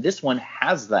Comics, and this one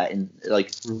has that in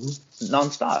like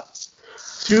nonstop.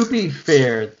 To be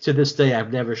fair, to this day,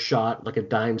 I've never shot like a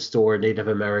dime store Native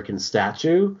American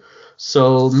statue,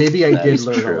 so maybe I did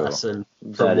learn a lesson.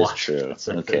 That is true.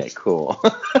 Okay, cool.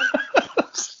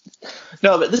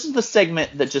 No, but this is the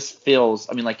segment that just feels,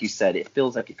 I mean, like you said, it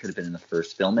feels like it could have been in the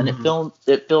first film, and it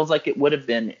feels like it would have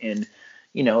been in,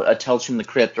 you know, A Tales from the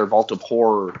Crypt or Vault of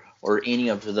Horror or any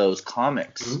of those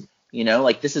comics. You know,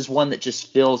 like this is one that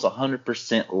just feels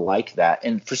 100% like that.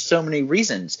 And for so many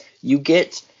reasons, you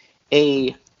get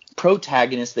a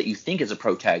protagonist that you think is a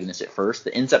protagonist at first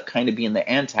that ends up kind of being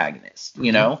the antagonist,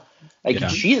 you know? Like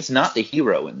she is not the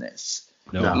hero in this.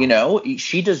 No. You know,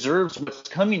 she deserves what's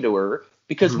coming to her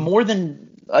because more than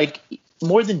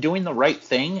doing the right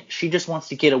thing, she just wants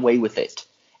to get away with it.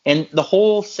 And the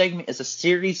whole segment is a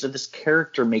series of this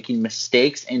character making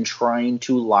mistakes and trying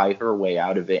to lie her way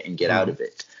out of it and get out of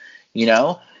it, you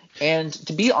know? And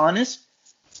to be honest,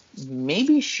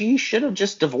 maybe she should have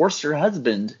just divorced her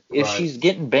husband if she's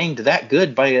getting banged that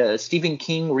good by a Stephen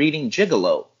King reading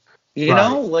gigolo. You Right.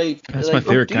 know, like That's like, my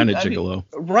favorite dude, kind of I mean, gigolo.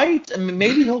 right? I mean,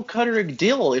 maybe he'll cut her a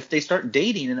deal if they start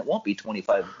dating, and it won't be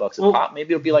 $25 a Well- pop.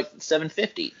 Maybe it'll be like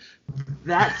 $7.50.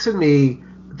 That to me,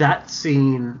 that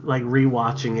scene, like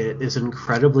rewatching it, is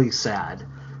incredibly sad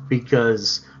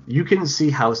because you can see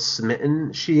how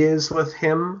smitten she is with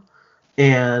him,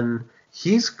 and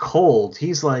he's cold.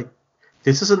 He's like,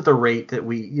 this isn't the rate that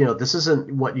we, this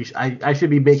isn't what you. I should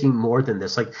be making more than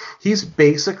this. Like, he's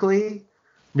basically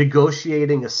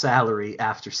negotiating a salary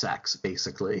after sex,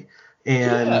 basically,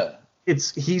 and Yeah.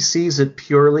 he sees it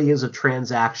purely as a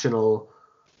transactional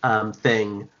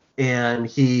thing, and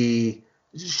she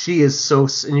is so,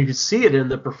 and you can see it in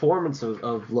the performance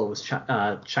of Lois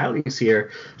Chiles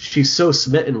here. She's so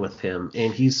smitten with him,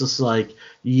 and he's just like,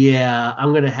 yeah,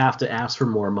 I'm gonna have to ask for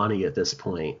more money at this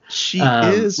point. She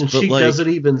is, and but she like, doesn't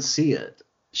even see it.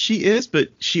 She is, but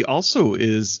she also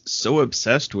is so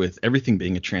obsessed with everything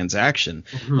being a transaction.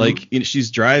 Like, she's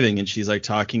driving and she's like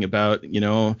talking about,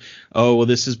 oh, well,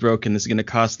 this is broken. This is going to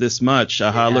cost this much.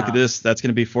 Look at this. That's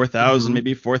going to be $4,000,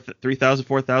 maybe $3,000,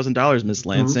 $4,000, Miss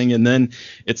Lansing. And then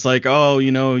it's like, oh,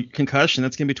 concussion.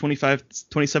 That's going to be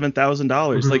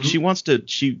 $27,000. Like,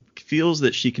 she feels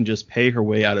that she can just pay her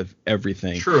way out of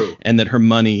everything. True. And that her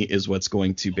money is what's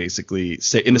going to basically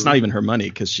say, and it's not even her money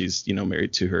because she's,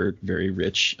 married to her very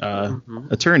rich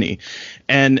attorney,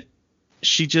 and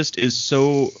she just is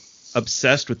so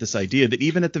obsessed with this idea that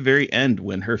even at the very end,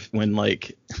 when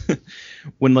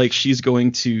she's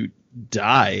going to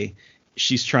die,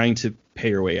 she's trying to pay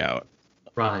her way out,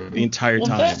 right, the entire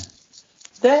time.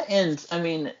 That ends. I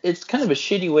mean, it's kind of a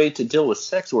shitty way to deal with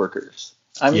sex workers.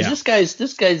 I mean, this guy's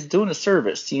doing a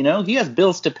service. He has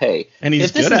bills to pay, and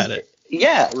he's good at it.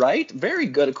 Yeah, right. Very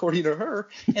good, according to her.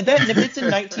 And that if it's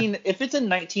in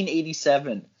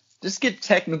 1987, just get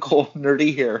technical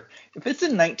nerdy here. If it's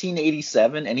in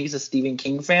 1987 and he's a Stephen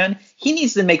King fan, he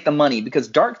needs to make the money because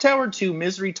Dark Tower 2,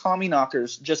 Misery,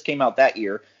 Tommyknockers just came out that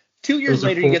year. 2 years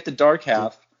later, you get the Dark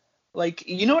Half. Like,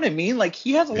 you know what I mean? Like,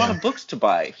 he has a lot of books to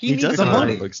buy. He needs does the have a lot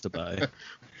money. of books to buy.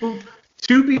 Well,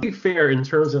 to be fair, in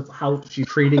terms of how she's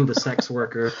treating the sex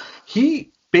worker,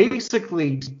 he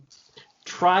basically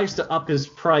tries to up his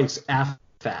price after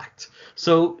the fact.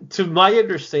 So, to my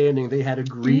understanding, they had an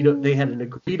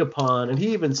agreed upon, and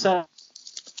he even said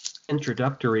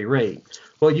introductory rate.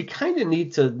 Well, you kind of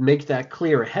need to make that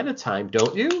clear ahead of time,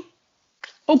 don't you?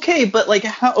 Okay, but like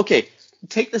how? Okay,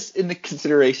 take this into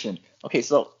consideration. Okay,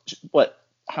 so what?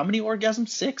 How many orgasms?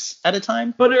 6 at a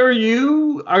time? But are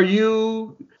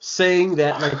you saying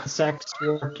that like sex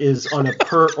work is on a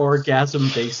per orgasm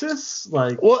basis?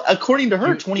 Like, well, according to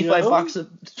her,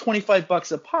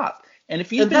 $25 a pop. And if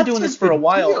he's been doing this for a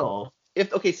while,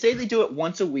 say they do it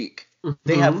once a week,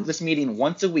 they have this meeting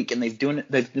once a week, and they've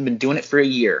been doing it for a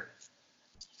year.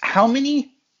 How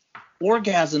many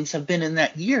orgasms have been in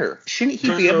that year? Shouldn't he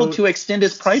be able to extend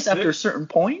his price after a certain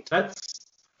point?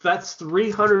 That's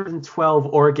 312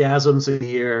 orgasms a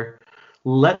year.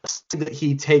 Let's say that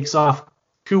he takes off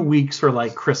 2 weeks for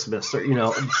like Christmas or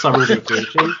summer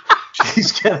vacation.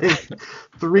 He's getting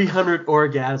 300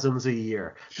 orgasms a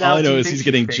year. Now, all I know is he's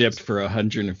getting gypped for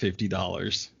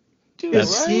 $150.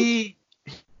 Dude,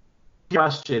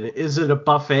 Question: is it a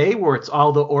buffet where it's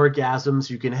all the orgasms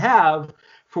you can have?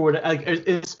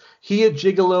 Is he a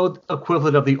gigolo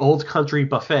equivalent of the Old Country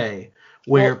buffet?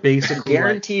 Where basically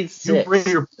guaranteed you bring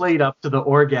your plate up to the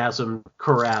orgasm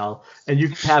corral and you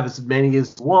can have as many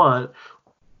as you want.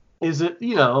 Is it,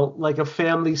 like a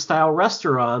family style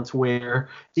restaurant where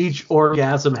each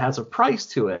orgasm has a price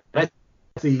to it? That's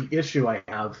the issue I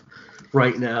have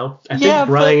right now. I think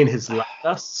Brian has left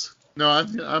us. No,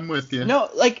 I'm with you. No,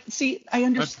 see, I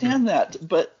understand that,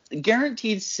 but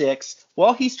guaranteed 6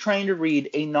 while he's trying to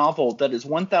read a novel that is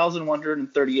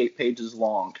 1,138 pages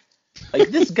long. Like,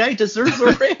 this guy deserves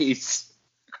a raise.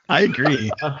 I agree.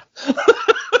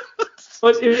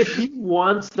 But if he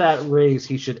wants that raise,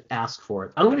 he should ask for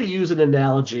it. I'm going to use an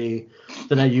analogy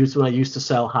that I used when I used to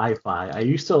sell hi-fi. I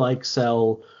used to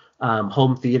sell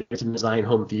home theaters and design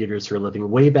home theaters for a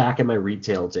living way back in my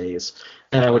retail days.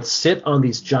 And I would sit on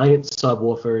these giant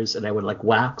subwoofers and I would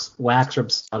wax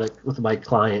rhapsodic with my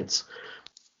clients.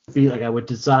 I would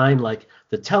design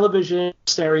the television,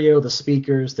 stereo, the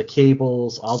speakers, the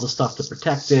cables, all the stuff to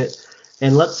protect it.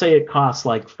 And let's say it costs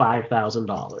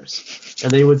 $5,000.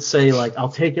 And they would say I'll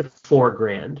take it for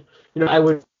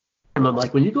 $4,000. I'm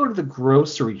when you go to the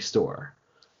grocery store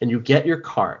and you get your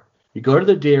cart, you go to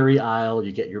the dairy aisle,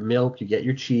 you get your milk, you get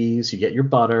your cheese, you get your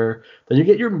butter, then you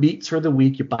get your meats for the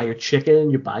week, you buy your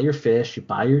chicken, you buy your fish, you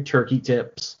buy your turkey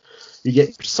tips. You get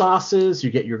your sauces, you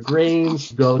get your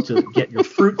grains, you go to get your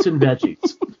fruits and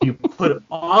veggies. You put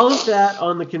all of that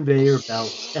on the conveyor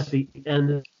belt at the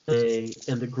end of the day,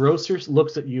 and the grocer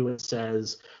looks at you and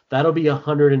says, that'll be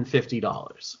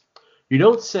 $150. You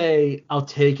don't say, I'll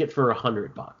take it for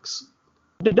 $100.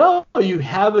 No, you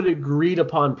have an agreed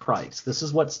upon price. This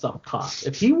is what stuff costs.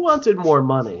 If he wanted more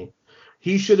money,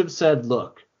 he should have said,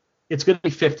 look, it's going to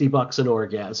be $50 an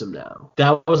orgasm now.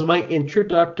 That was my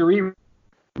introductory.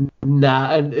 And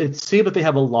but they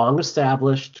have a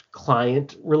long-established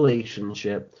client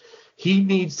relationship. He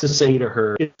needs to say to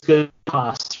her, it's going to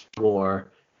cost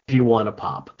more if you want to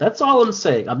pop. That's all I'm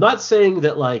saying. I'm not saying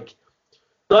that, like,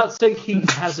 I'm not saying he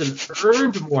hasn't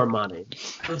earned more money.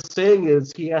 What I'm saying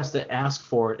is he has to ask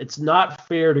for it. It's not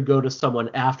fair to go to someone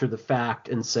after the fact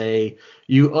and say,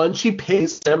 and she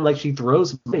pays them, like she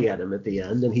throws money at him at the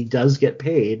end, and he does get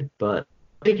paid, but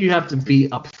I think you have to be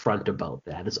upfront about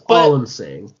that. Is all I'm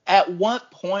saying. At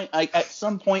what point, at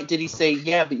some point, did he say,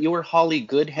 yeah, but you were Holly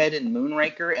Goodhead in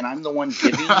Moonraker, and I'm the one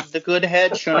giving the good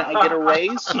head? Shouldn't I get a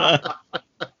raise?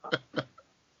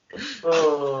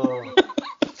 Oh.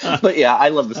 But yeah, I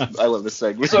love this. I love this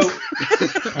segment. So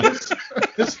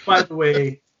this, by the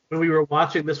way, when we were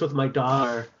watching this with my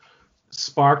daughter,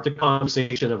 sparked a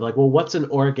conversation of like, well, what's an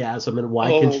orgasm and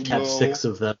why can she have 6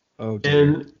 of them? Oh, dear.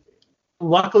 And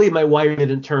luckily, my wife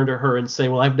didn't turn to her and say,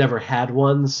 well, I've never had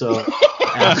one, so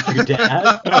ask your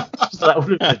dad. So that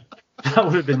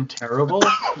would have been terrible.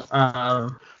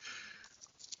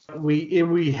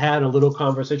 We had a little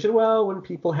conversation. Well, when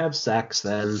people have sex,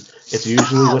 then it's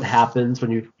usually what happens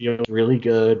when you feel really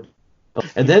good.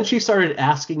 And then she started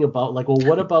asking about, like, well,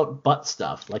 what about butt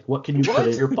stuff? Like, what can you put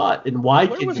in your butt, and why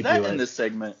can you do it? Where was that in this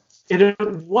segment? It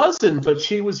wasn't, but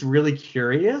she was really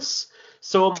curious.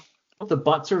 So the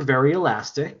butts are very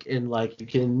elastic, and like you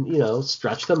can,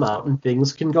 stretch them out, and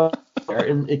things can go there,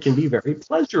 and it can be very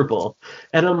pleasurable.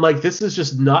 And I'm like, this is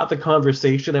just not the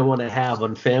conversation I want to have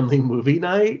on family movie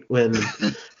night.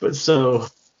 Thanks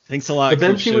a lot. But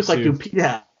then she was like,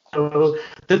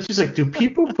 then she's like, do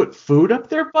people put food up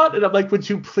their butt? And I'm like, would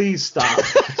you please stop?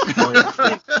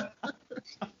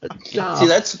 See,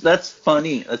 that's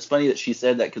funny. That's funny that she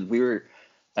said that, because we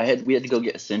had to go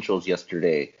get essentials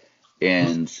yesterday.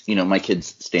 And, my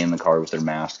kids stay in the car with their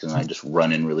masks, and I just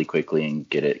run in really quickly and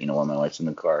get it, while my wife's in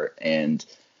the car. And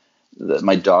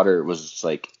my daughter was just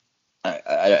like,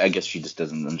 I guess she just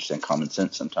doesn't understand common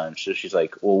sense sometimes. So she's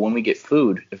like, well, when we get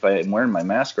food, if I'm wearing my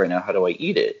mask right now, how do I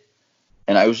eat it?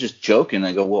 And I was just joking.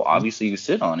 I go, well, obviously you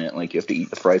sit on it. Like, you have to eat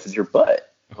the fries with your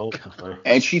butt. Oh, God.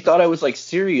 And she thought I was, like,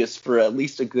 serious for at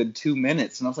least a good 2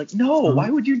 minutes. And I was like, no, why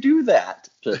would you do that?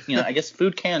 But, I guess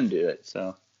food can do it,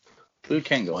 so. Food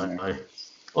can go in there.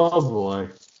 Oh, boy.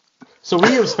 So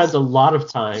we have spent a lot of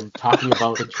time talking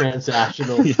about the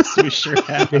transactional. Yes, we sure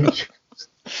have.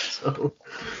 So,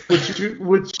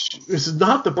 which is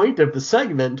not the point of the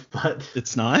segment, but...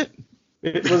 It's not?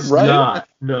 It was right? not,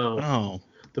 no. Oh.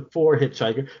 The poor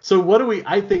Hitchhiker. So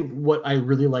I think what I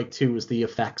really like, too, is the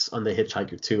effects on the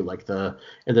Hitchhiker, too. Like the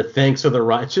thanks for the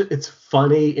ride. It's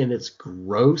funny, and it's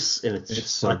gross, and it's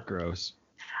just so like, gross.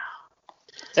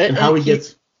 And how he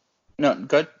gets... No,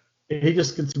 good. He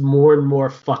just gets more and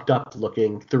more fucked up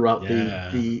looking throughout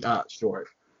the short.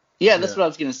 Yeah, that's what I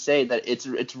was gonna say. That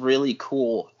it's really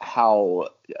cool how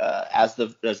as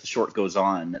the short goes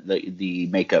on, the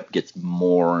makeup gets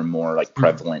more and more like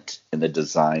prevalent in the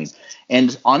design.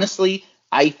 And honestly,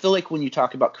 I feel like when you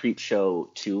talk about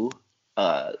Creepshow 2,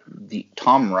 the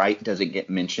Tom Wright doesn't get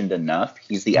mentioned enough.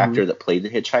 He's the actor that played the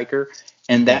Hitchhiker,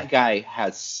 and that guy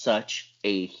has such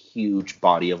a huge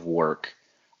body of work.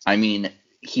 I mean,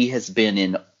 he has been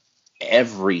in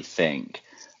everything.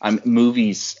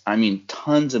 Movies. I mean,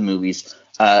 tons of movies.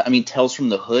 Tales from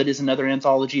the Hood is another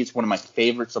anthology. It's one of my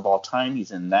favorites of all time.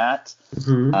 He's in that.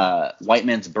 White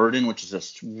Man's Burden, which is a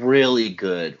really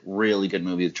good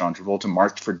movie with John Travolta.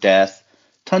 Marked for Death.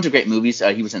 Tons of great movies.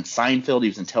 He was in Seinfeld. He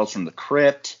was in Tales from the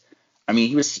Crypt. I mean,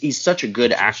 he's such a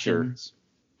good actor.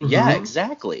 Yeah,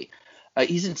 exactly.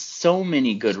 He's done so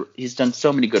many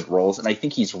good roles, and I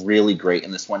think he's really great in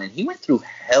this one. And he went through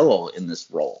hell in this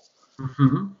role.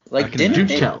 Like, didn't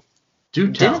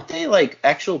they like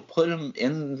actually put him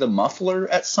in the muffler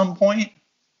at some point?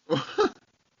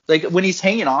 Like, when he's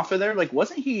hanging off of there, like,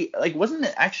 wasn't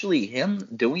it actually him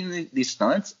doing these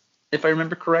stunts, if I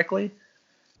remember correctly?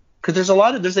 Because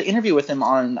there's an interview with him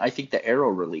on, I think, the Arrow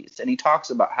release, and he talks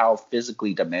about how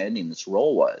physically demanding this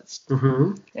role was.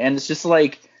 And it's just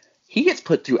like, he gets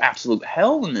put through absolute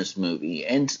hell in this movie,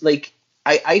 and like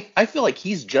I feel like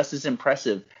he's just as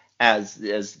impressive as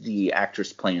the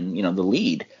actress playing the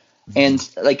lead. And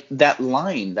like that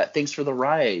line, that thanks for the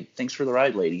ride,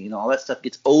 lady, you know, all that stuff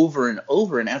gets over and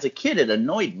over. And as a kid, it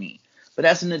annoyed me. But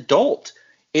as an adult,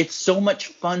 it's so much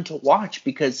fun to watch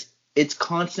because it's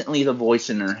constantly the voice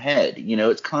in her head. You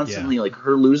know, it's constantly like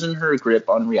her losing her grip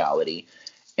on reality.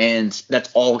 And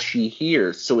that's all she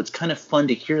hears. So it's kind of fun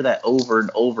to hear that over and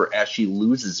over as she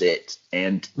loses it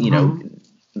and, you know,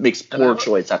 makes poor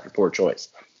choice after poor choice.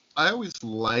 I always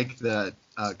like that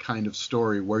kind of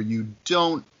story where you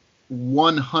don't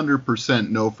 100%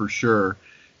 know for sure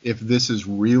if this is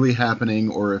really happening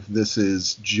or if this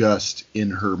is just in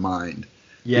her mind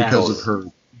because of her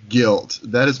guilt.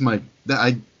 That is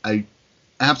I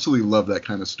absolutely love that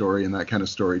kind of story and that kind of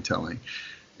storytelling.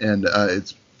 And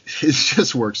it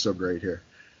just works so great here.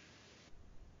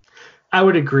 I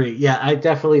would agree. Yeah, I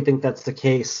definitely think that's the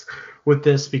case with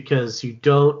this because you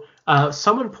don't.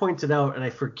 Someone pointed out, and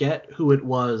I forget who it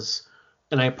was,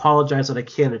 and I apologize that I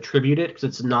can't attribute it because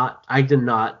it's not. I did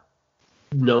not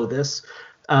know this.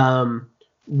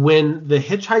 When the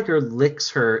hitchhiker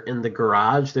licks her in the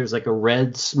garage, there's like a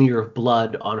red smear of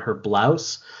blood on her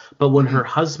blouse. But when her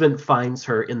husband finds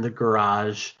her in the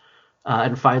garage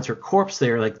and finds her corpse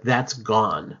there, like that's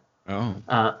gone. Oh.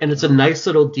 And it's a nice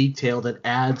little detail that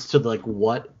adds to like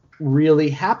what really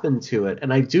happened to it.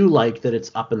 And I do like that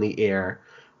it's up in the air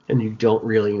and you don't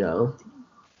really know.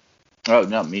 Oh,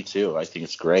 no, me too. I think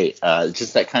it's great.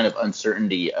 Just that kind of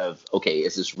uncertainty of, okay,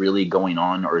 is this really going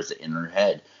on or is it in her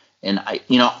head? And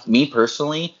me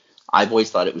personally, I've always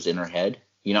thought it was in her head.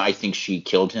 You know, I think she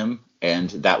killed him and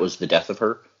that was the death of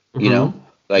her, you know,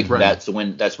 like that's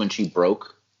when she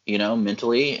broke, you know,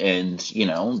 mentally and, you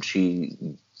know, she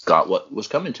got what was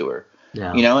coming to her,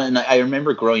 you know, and I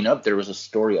remember growing up, there was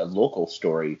a local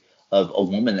story of a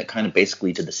woman that kind of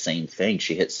basically did the same thing.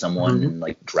 She hit someone and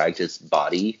like dragged his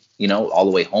body, you know, all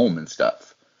the way home and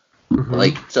stuff.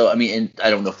 Like, so, I mean, and I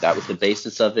don't know if that was the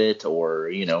basis of it or,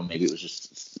 you know, maybe it was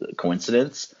just a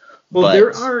coincidence. Well,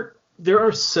 but there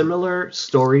are similar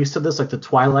stories to this. Like the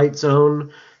Twilight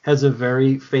Zone has a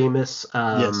very famous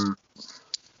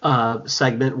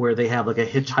segment where they have like a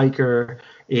hitchhiker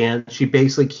and she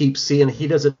basically keeps seeing, he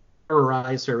doesn't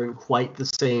terrorize her in quite the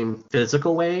same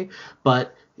physical way,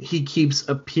 but he keeps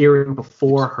appearing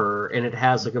before her and it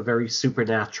has like a very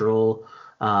supernatural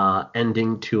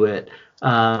ending to it.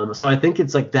 So I think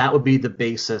it's like that would be the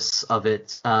basis of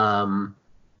it. So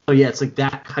yeah, it's like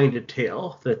that kind of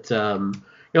tale that, you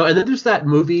know, and then there's that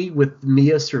movie with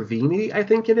Mia Servini, I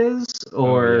think it is,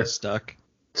 or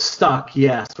Stuck,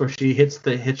 yes, where she hits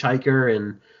the hitchhiker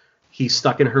and he's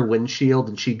stuck in her windshield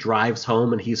and she drives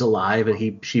home and he's alive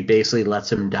and she basically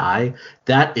lets him die.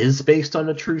 That is based on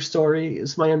a true story,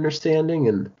 is my understanding.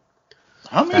 And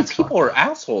how many people are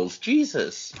assholes?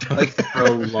 Jesus. Like,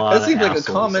 that seems like a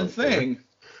common thing.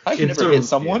 I can never hit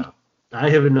someone. Yeah. I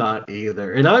have not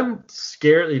either. And I'm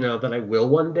scared, you know, that I will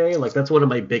one day. Like, that's one of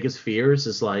my biggest fears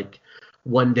is, like,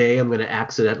 one day I'm going to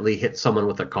accidentally hit someone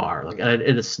with a car. Like, and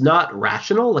it's not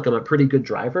rational. Like, I'm a pretty good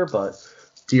driver, but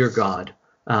dear God,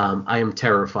 I am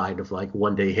terrified of, like,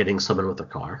 one day hitting someone with a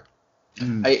car.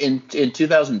 In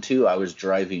 2002, I was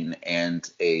driving and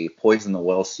a Poison the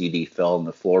Well CD fell on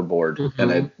the floorboard,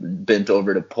 and I bent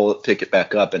over to pick it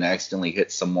back up and accidentally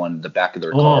hit someone in the back of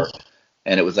their car,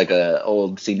 and it was like a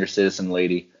old senior citizen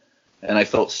lady, and I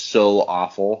felt so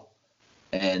awful,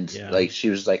 and like she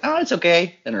was like, "Oh, it's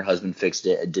okay," and her husband fixed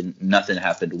it. Nothing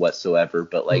happened whatsoever,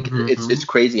 but like it's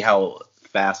crazy how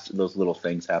fast those little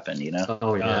things happen, you know?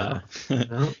 Oh yeah.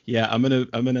 Yeah, I'm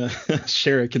gonna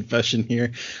share a confession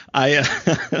here. I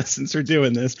since we're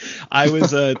doing this, I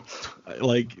was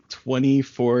like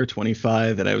 24,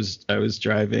 25, and I was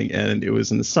driving, and it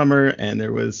was in the summer, and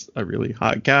there was a really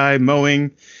hot guy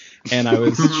mowing, and I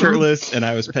was shirtless, and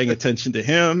I was paying attention to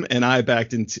him, and I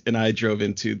drove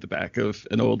into the back of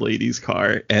an old lady's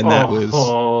car, and that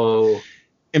was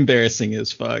embarrassing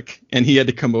as fuck. And he had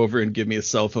to come over and give me a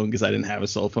cell phone because I didn't have a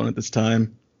cell phone at this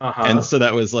time. And so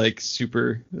that was like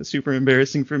super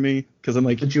embarrassing for me because I'm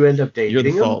like, did you end up dating you're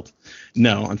the him? Fault.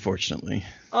 No, unfortunately.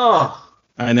 Oh,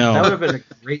 I know. That would have been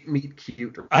a great meet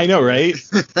cute. I know, right?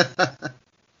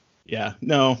 Yeah.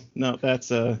 No,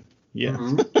 that's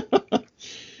yeah.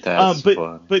 That's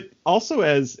fun. But also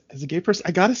as a gay person,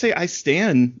 I gotta say I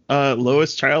stan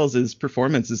Lois Charles's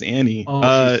performance as Annie.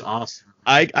 Oh, she's awesome.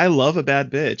 I love a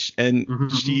bad bitch,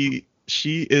 and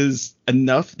she is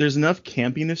enough. There's enough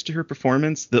campiness to her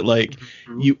performance that like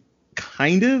you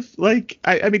kind of like.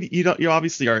 I mean, you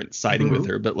obviously aren't siding with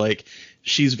her, but like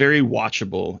she's very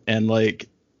watchable, and like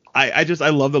I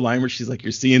love the line where she's like,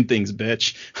 "You're seeing things,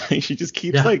 bitch." She just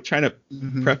keeps like trying to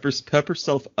pep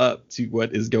herself up to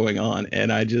what is going on,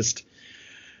 and I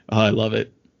love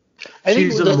it. I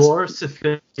think She's a that's more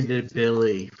sophisticated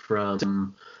Billy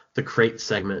from the Crate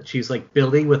segment. She's like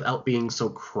Billy without being so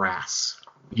crass.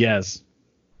 Yes.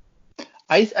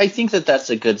 I think that's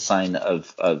a good sign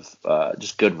of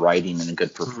just good writing and a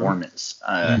good performance.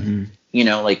 You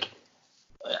know, like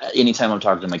anytime I'm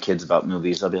talking to my kids about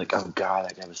movies, I'll be like, "Oh God,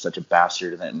 that guy was such a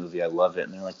bastard in that movie. I love it."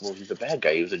 And they're like, "Well, he's a bad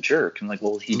guy. He was a jerk." And I'm like,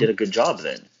 "Well, he did a good job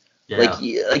then." Yeah.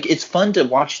 Like it's fun to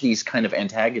watch these kind of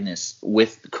antagonists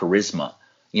with charisma,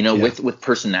 you know, with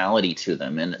personality to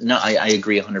them. And no, I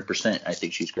agree 100%. I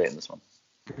think she's great in this one.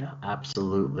 Yeah,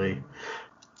 absolutely.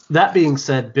 That being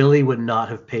said, Billy would not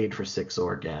have paid for 6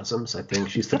 orgasms. I think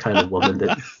she's the kind of woman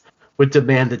that would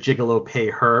demand that Gigolo pay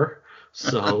her.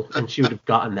 So, and she would have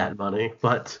gotten that money.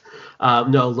 But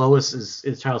no, Lois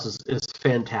Charles is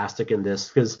fantastic in this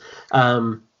because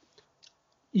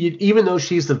even though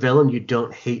she's the villain, you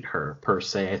don't hate her per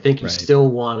se. I think you still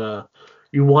want to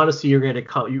see you want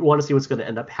to see what's going to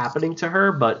end up happening to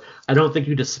her, but I don't think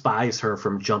you despise her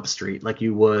from Jump Street like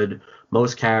you would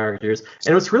most characters.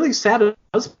 And what's really sad, her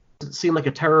husband doesn't seem like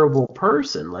a terrible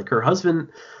person. Like her husband,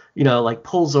 you know, like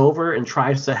pulls over and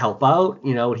tries to help out.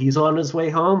 You know, he's on his way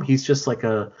home. He's just like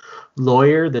a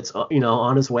lawyer that's, you know,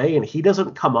 on his way, and he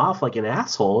doesn't come off like an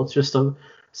asshole. It's just a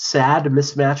sad,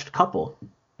 mismatched couple.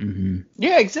 Mm-hmm.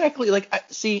 Yeah, exactly. Like,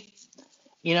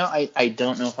 you know, I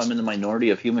don't know if I'm in the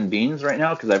minority of human beings right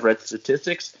now because I've read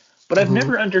statistics, but I've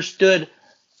never understood,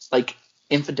 like,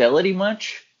 infidelity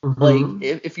much. Like,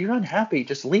 if you're unhappy,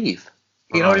 just leave.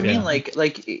 You know what I mean? Like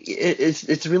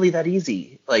it's really that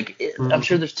easy. Like, I'm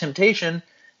sure there's temptation,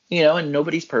 you know, and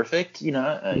nobody's perfect. You know,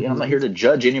 I'm not here to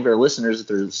judge any of our listeners if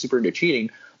they're super into cheating,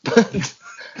 but,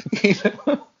 you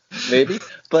know, maybe.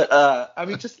 But, I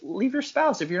mean, just leave your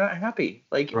spouse if you're not happy.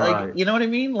 Like, you know what I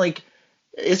mean? Like,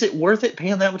 is it worth it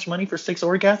paying that much money for 6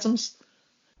 orgasms?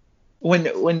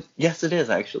 When yes, it is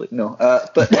actually. No,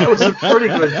 but that was a pretty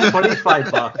good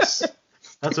 $25.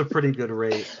 That's a pretty good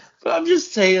rate. But I'm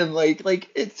just saying, like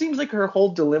it seems like her whole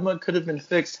dilemma could have been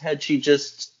fixed had she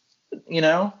just, you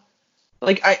know,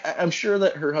 like I'm sure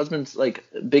that her husband's like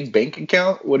big bank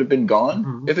account would have been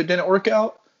gone if it didn't work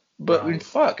out. But I mean,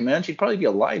 fuck, man, she'd probably be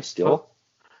alive still.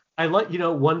 I like, you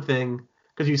know, one thing,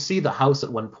 because you see the house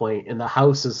at one point, and the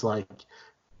house is like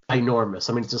enormous.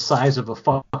 I mean, it's the size of a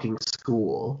fucking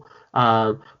school.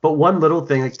 But one little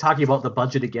thing, like talking about the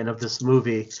budget again of this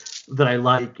movie that I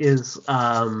like is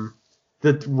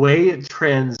the way it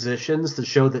transitions to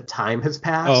show that time has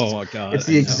passed. Oh my God. It's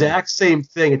the exact same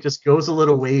thing. It just goes a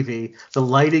little wavy. The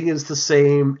lighting is the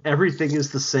same. Everything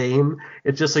is the same.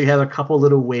 It's just so you have a couple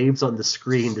little waves on the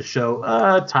screen to show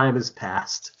time has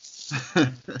passed.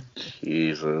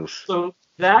 Jesus. So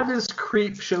that is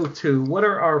Creepshow 2. What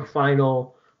are our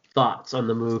final thoughts on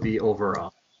the movie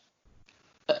overall?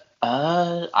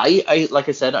 I like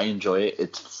I said, I enjoy it.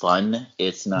 It's fun.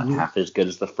 It's not half as good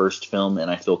as the first film,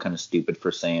 and I feel kind of stupid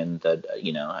for saying that.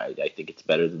 You know, I think it's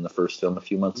better than the first film a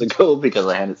few months ago because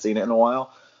I hadn't seen it in a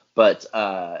while. But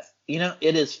you know,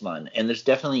 it is fun, and there's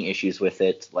definitely issues with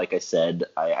it. Like I said,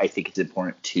 I think it's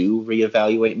important to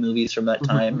reevaluate movies from that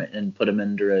time and put them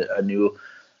under a new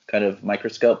kind of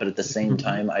microscope. But at the same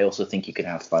time, I also think you can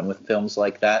have fun with films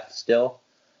like that still.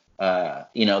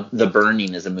 You know, The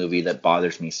Burning is a movie that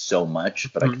bothers me so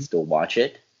much, but I can still watch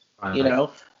it, you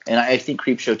know? And I think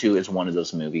Creepshow 2 is one of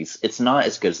those movies. It's not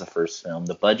as good as the first film.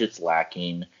 The budget's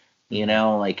lacking, you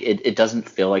know? Like, it doesn't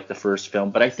feel like the first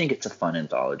film, but I think it's a fun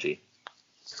anthology.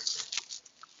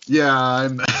 Yeah,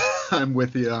 I'm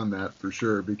with you on that for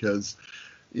sure because,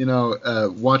 you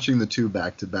know, watching the two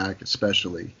back-to-back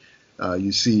especially,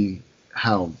 you see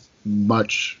how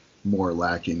much more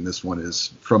lacking this one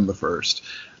is from the first.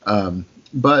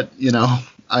 But, you know,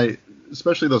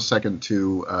 especially those second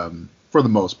two, for the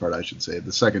most part, I should say,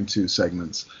 the second two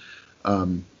segments,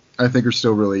 I think are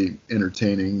still really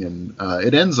entertaining. And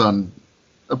it ends on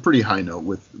a pretty high note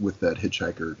with that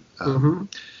Hitchhiker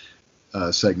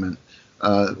segment.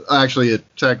 Actually, it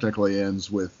technically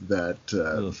ends with that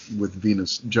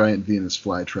with giant Venus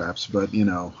flytraps, but, you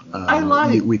know,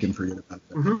 we can forget about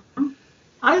that.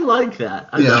 I like that.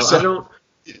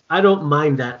 I don't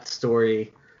mind that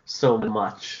story so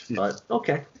much, but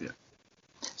okay. Yeah.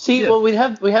 See, well, we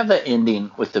have that ending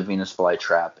with the Venus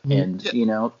flytrap, and you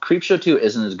know, Creepshow 2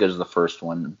 isn't as good as the first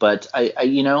one, but I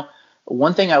you know,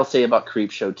 one thing I'll say about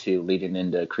Creepshow 2 leading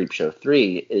into Creepshow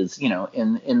 3 is, you know,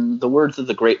 in the words of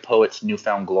the great poet's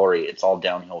Newfound Glory, it's all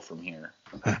downhill from here.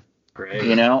 Great.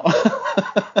 You know,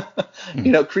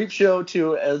 you know, Creepshow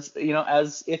 2, as you know,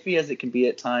 as iffy as it can be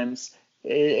at times,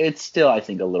 it's still, I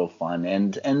think, a little fun,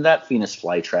 and that Venus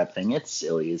flytrap thing, it's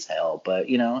silly as hell, but,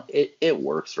 you know, it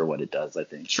works for what it does, I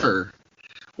think. Sure.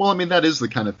 Well, I mean, that is the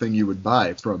kind of thing you would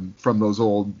buy from those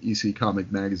old EC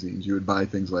comic magazines. You would buy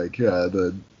things like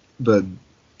the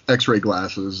X-ray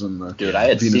glasses and the Dude, I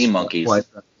had Venus sea monkeys.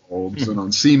 bulbs and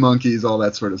on sea monkeys, all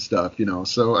that sort of stuff.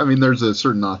 So I mean, there's a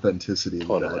certain authenticity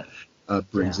Totally.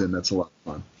 that brings in. That's a lot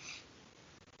of fun.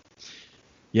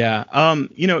 Yeah.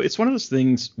 It's one of those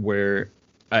things where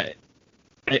I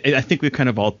think we've kind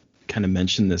of all kind of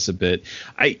mentioned this a bit.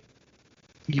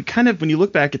 You kind of, when you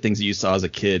look back at things that you saw as a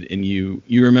kid and you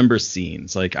remember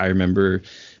scenes, like I remember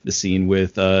the scene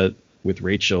with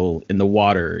Rachel in the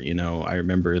water, I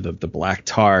remember the black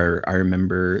tar. I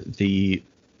remember the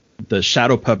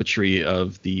shadow puppetry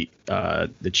of the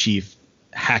chief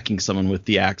hacking someone with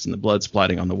the axe and the blood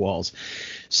splatting on the walls.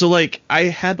 So like I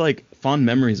had like fond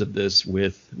memories of this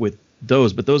with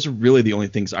those, but those are really the only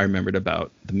things I remembered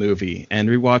about the movie. And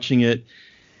rewatching it,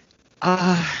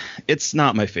 it's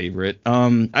not my favorite.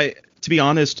 To be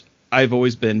honest, I've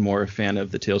always been more a fan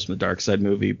of the Tales from the Dark Side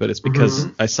movie, but it's because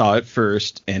I saw it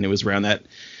first and it was around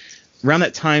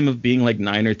that time of being like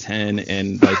 9 or 10,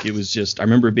 and like it was just, I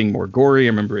remember it being more gory. I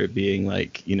remember it being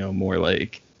like, more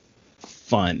like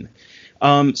fun.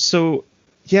 So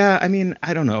yeah, I mean,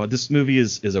 I don't know. This movie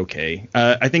is okay.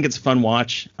 I think it's a fun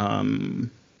watch.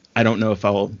 I don't know if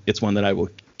it's one that I will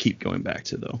keep going back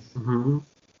to though.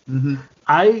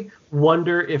 I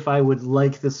wonder if I would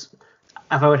like this,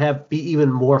 if I would be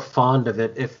even more fond of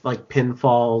it if like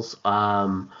Pinfalls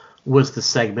was the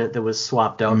segment that was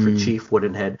swapped out for Chief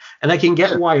Woodenhead. And I can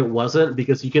get why it wasn't,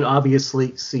 because you can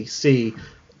obviously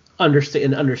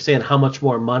understand how much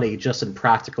more money just in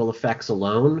practical effects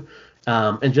alone,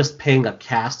 and just paying a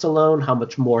cast alone, how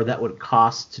much more that would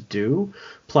cost to do.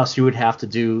 Plus you would have to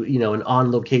do, an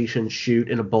on-location shoot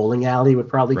in a bowling alley would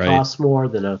probably cost more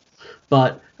than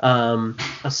but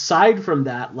aside from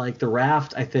that, like the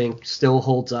Raft, I think still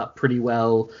holds up pretty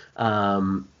well.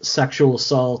 Sexual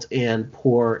assault and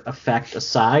poor effect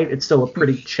aside, it's still a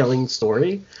pretty chilling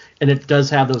story, and it does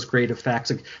have those great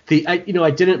effects. Like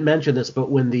I didn't mention this,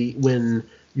 but when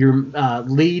your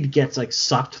lead gets like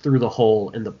sucked through the hole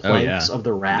in the planks of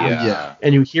the Raft,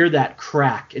 and you hear that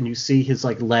crack, and you see his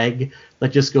like leg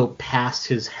like just go past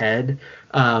his head.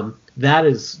 That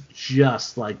is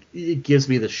just like, it gives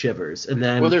me the shivers. And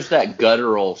then there's that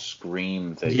guttural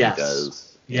scream that he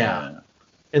does. Yeah.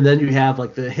 And then you have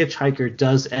like the Hitchhiker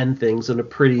does end things on a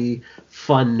pretty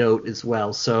fun note as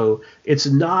well. So it's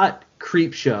not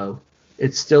Creepshow.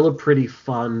 It's still a pretty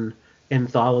fun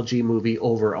anthology movie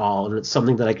overall, and it's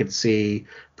something that I could see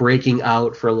breaking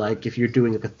out for, like, if you're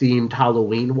doing like a themed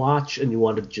Halloween watch and you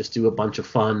want to just do a bunch of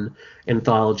fun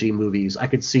anthology movies, I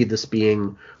could see this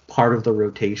being part of the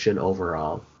rotation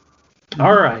overall.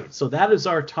 All right, so that is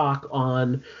our talk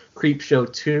on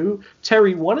Creepshow 2.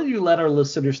 Terry, why don't you let our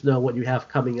listeners know what you have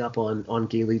coming up on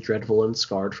Gaily Dreadful and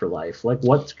Scarred for Life? Like,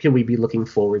 what can we be looking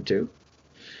forward to?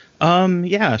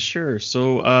 Yeah, sure.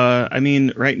 So, I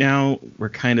mean, right now we're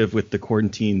kind of, with the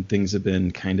quarantine, things have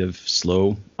been kind of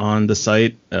slow on the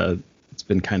site. It's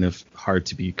been kind of hard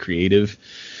to be creative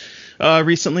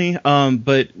recently.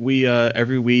 But we,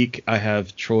 every week I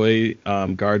have Troy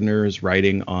Gardner's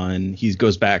writing on, he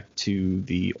goes back to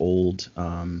the old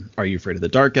Are You Afraid of the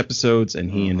Dark episodes,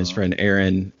 and he and his friend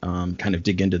Aaron kind of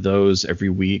dig into those every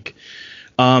week.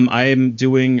 I am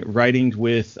doing writing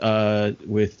with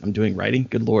I'm doing writing.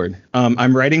 Good Lord.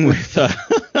 I'm writing with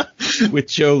with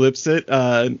Joe Lipsett,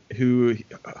 who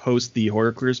hosts the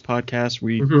Horror Queers podcast.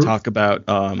 We talk about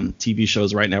TV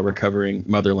shows. Right now we're covering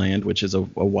Motherland, which is a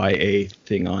YA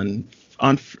thing on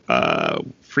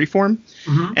Freeform,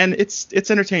 and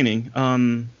it's entertaining.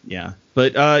 Yeah,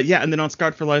 but yeah, and then on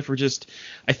Scarred for Life, we're just,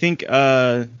 I think,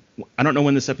 I don't know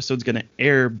when this episode's going to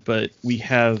air, but we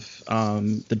have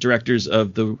the directors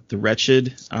of the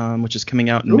Wretched, which is coming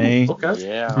out in May. Okay.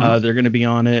 Yeah. They're going to be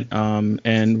on it,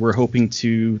 and we're hoping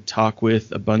to talk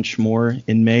with a bunch more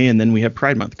in May, and then we have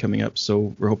Pride Month coming up,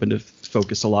 so we're hoping to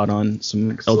focus a lot on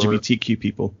some LGBTQ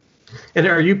people. And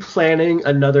are you planning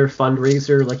another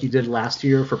fundraiser like you did last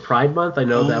year for Pride Month? I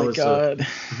know that was God.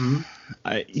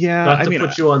 Yeah, not to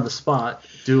put you on the spot.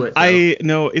 Do it. Though. I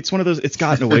know it's one of those. It's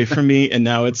gotten away from me, and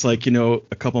now it's like, a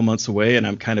couple months away, and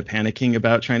I'm kind of panicking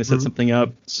about trying to set something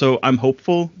up. So I'm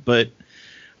hopeful, but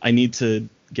I need to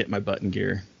get my butt in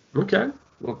gear. Okay,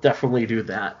 we'll definitely do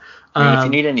that. If you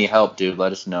need any help, dude,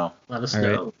 let us know. Let us All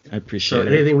know. Right. I appreciate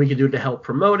it. Anything we can do to help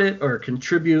promote it or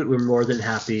contribute, we're more than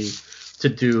happy to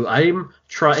do. I'm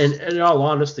trying, in all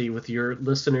honesty, with your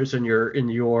listeners and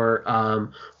your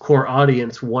core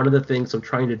audience, one of the things I'm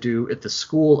trying to do at the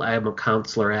school I am a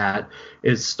counselor at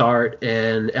is start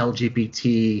an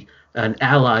LGBT, an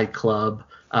ally club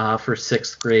for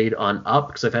 6th grade on up,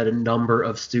 because I've had a number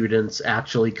of students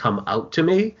actually come out to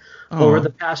me over the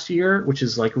past year, which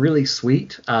is like really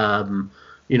sweet.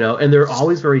 You know, and they're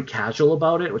always very casual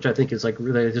about it, which I think is like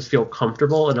really, they just feel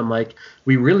comfortable. And I'm like,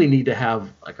 we really need to have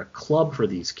like a club for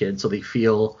these kids so they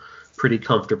feel pretty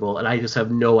comfortable. And I just have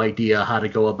no idea how to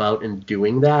go about in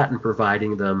doing that and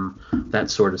providing them that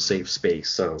sort of safe space.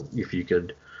 So if you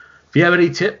have any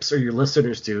tips, or your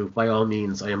listeners do, by all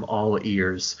means, I am all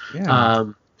ears. Yeah.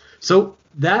 So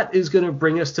that is going to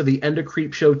bring us to the end of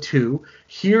Creepshow 2.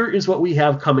 Here is what we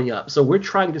have coming up. So we're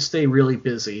trying to stay really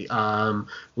busy.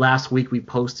 Last week we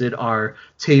posted our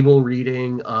table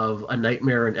reading of A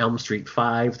Nightmare on Elm Street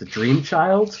 5, The Dream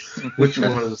Child, which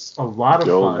was a lot of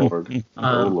fun. Lord.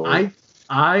 Lord.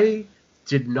 I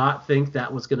did not think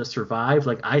that was going to survive.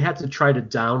 Like, I had to try to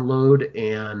download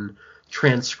and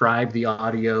transcribe the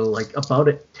audio like about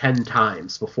 10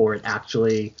 times before it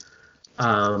actually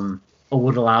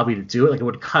would allow me to do it. Like, it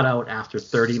would cut out after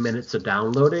 30 minutes of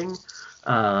downloading.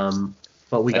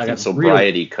 But we got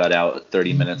sobriety cut out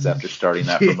 30 minutes after starting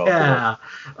that remote. Yeah.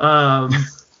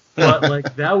 But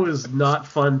like, that was not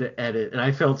fun to edit, and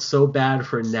I felt so bad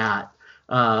for Nat,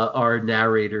 our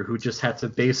narrator, who just had to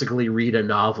basically read a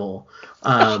novel.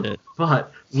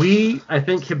 But we, I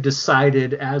think, have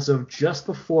decided as of just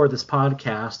before this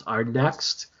podcast, our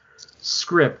next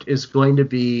script is going to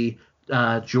be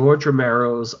George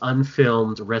Romero's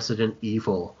unfilmed Resident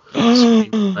Evil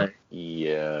screenplay.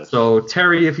 Yes. So,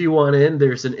 Terry, if you want in,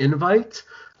 there's an invite.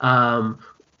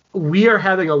 We are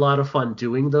having a lot of fun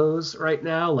doing those right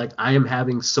now. Like, I am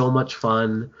having so much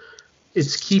fun.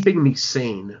 It's keeping me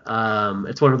sane.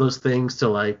 It's one of those things to,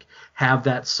 like, have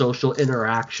that social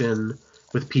interaction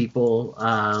with people.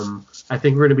 I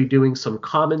think we're going to be doing some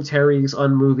commentaries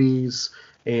on movies,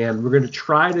 and we're going to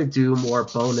try to do more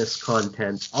bonus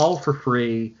content, all for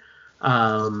free.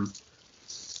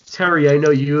 Terry, I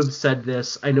know you have said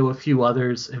this. I know a few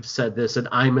others have said this, and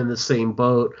I'm in the same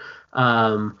boat.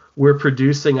 We're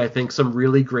producing, I think, some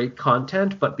really great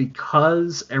content, but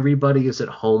because everybody is at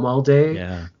home all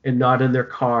day and not in their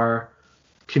car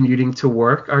commuting to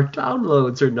work, our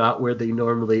downloads are not where they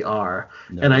normally are.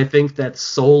 No. And I think that's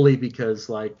solely because,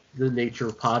 like, the nature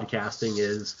of podcasting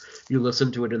is you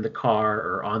listen to it in the car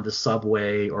or on the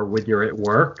subway or when you're at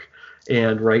work.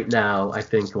 And right now, I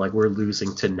think, like, we're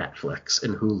losing to Netflix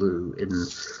and Hulu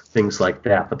and things like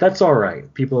that. But that's all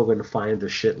right. People are going to find the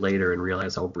shit later and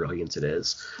realize how brilliant it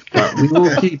is. But we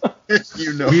will keep.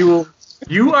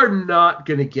 You are not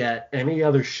going to get any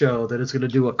other show that is going to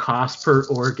do a cost per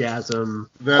orgasm.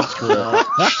 That's correct.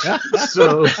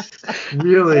 So,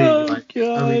 really, God.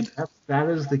 I mean, that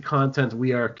is the content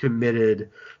we are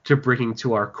committed to bringing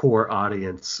to our core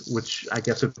audience, which I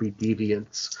guess would be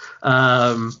deviants.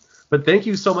 But thank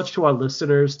you so much to our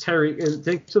listeners, Terry, and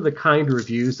thanks to the kind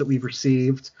reviews that we've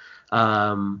received.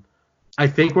 I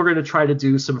think we're going to try to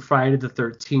do some Friday the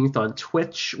 13th on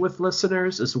Twitch with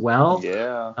listeners as well.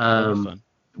 Yeah.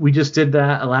 We just did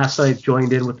that. Last night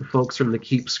joined in with the folks from the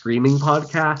Keep Screaming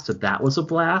podcast, so that was a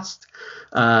blast.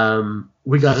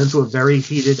 We got into a very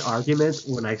heated argument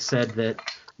when I said that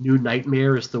New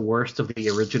Nightmare is the worst of the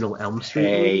original Elm Street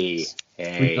movies.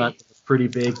 We got pretty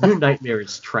big. New Nightmare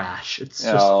is trash. It's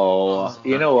just,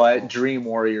 you know what? Dream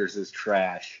Warriors is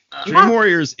trash. Dream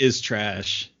Warriors is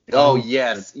trash. Oh,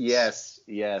 yes.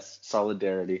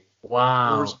 Solidarity.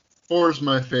 Wow. 4 is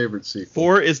my favorite sequel.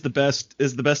 4 is the best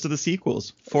of the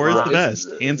sequels. 4 is the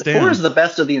best, hands down. 4 is the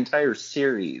best of the entire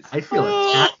series. I feel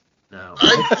attacked now.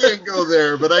 I can't go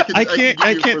there, but I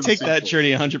can't take that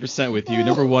journey 100% with you.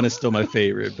 Number 1 is still my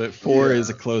favorite, but 4 is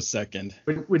a close second.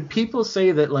 When people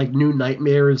say that, like, New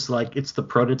Nightmare is like it's the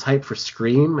prototype for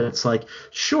Scream, it's like,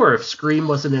 sure, if Scream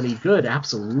wasn't any good,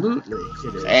 absolutely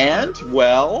it is. And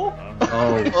well,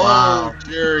 wow,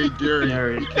 Jerry.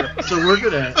 So we're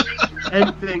gonna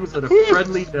end things on a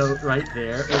friendly note right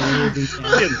there, and we will be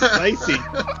spicy.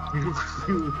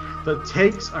 The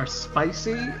takes are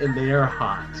spicy and they are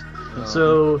hot.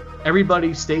 So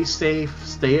everybody stay safe,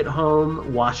 stay at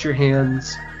home, wash your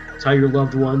hands, tell your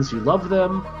loved ones you love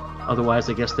them. Otherwise,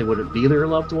 I guess they wouldn't be their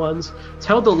loved ones.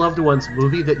 Tell the loved ones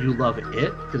movie that you love it,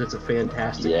 because it's a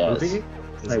fantastic movie.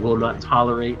 I will not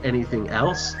tolerate anything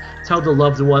else. Tell the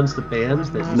loved ones the bands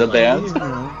that you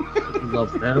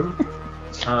love them.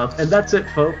 And that's it,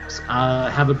 folks.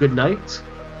 Have a good night.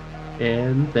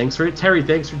 And thanks for it. Terry,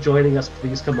 thanks for joining us.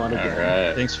 Please come on again. All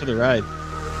right. Thanks for the ride.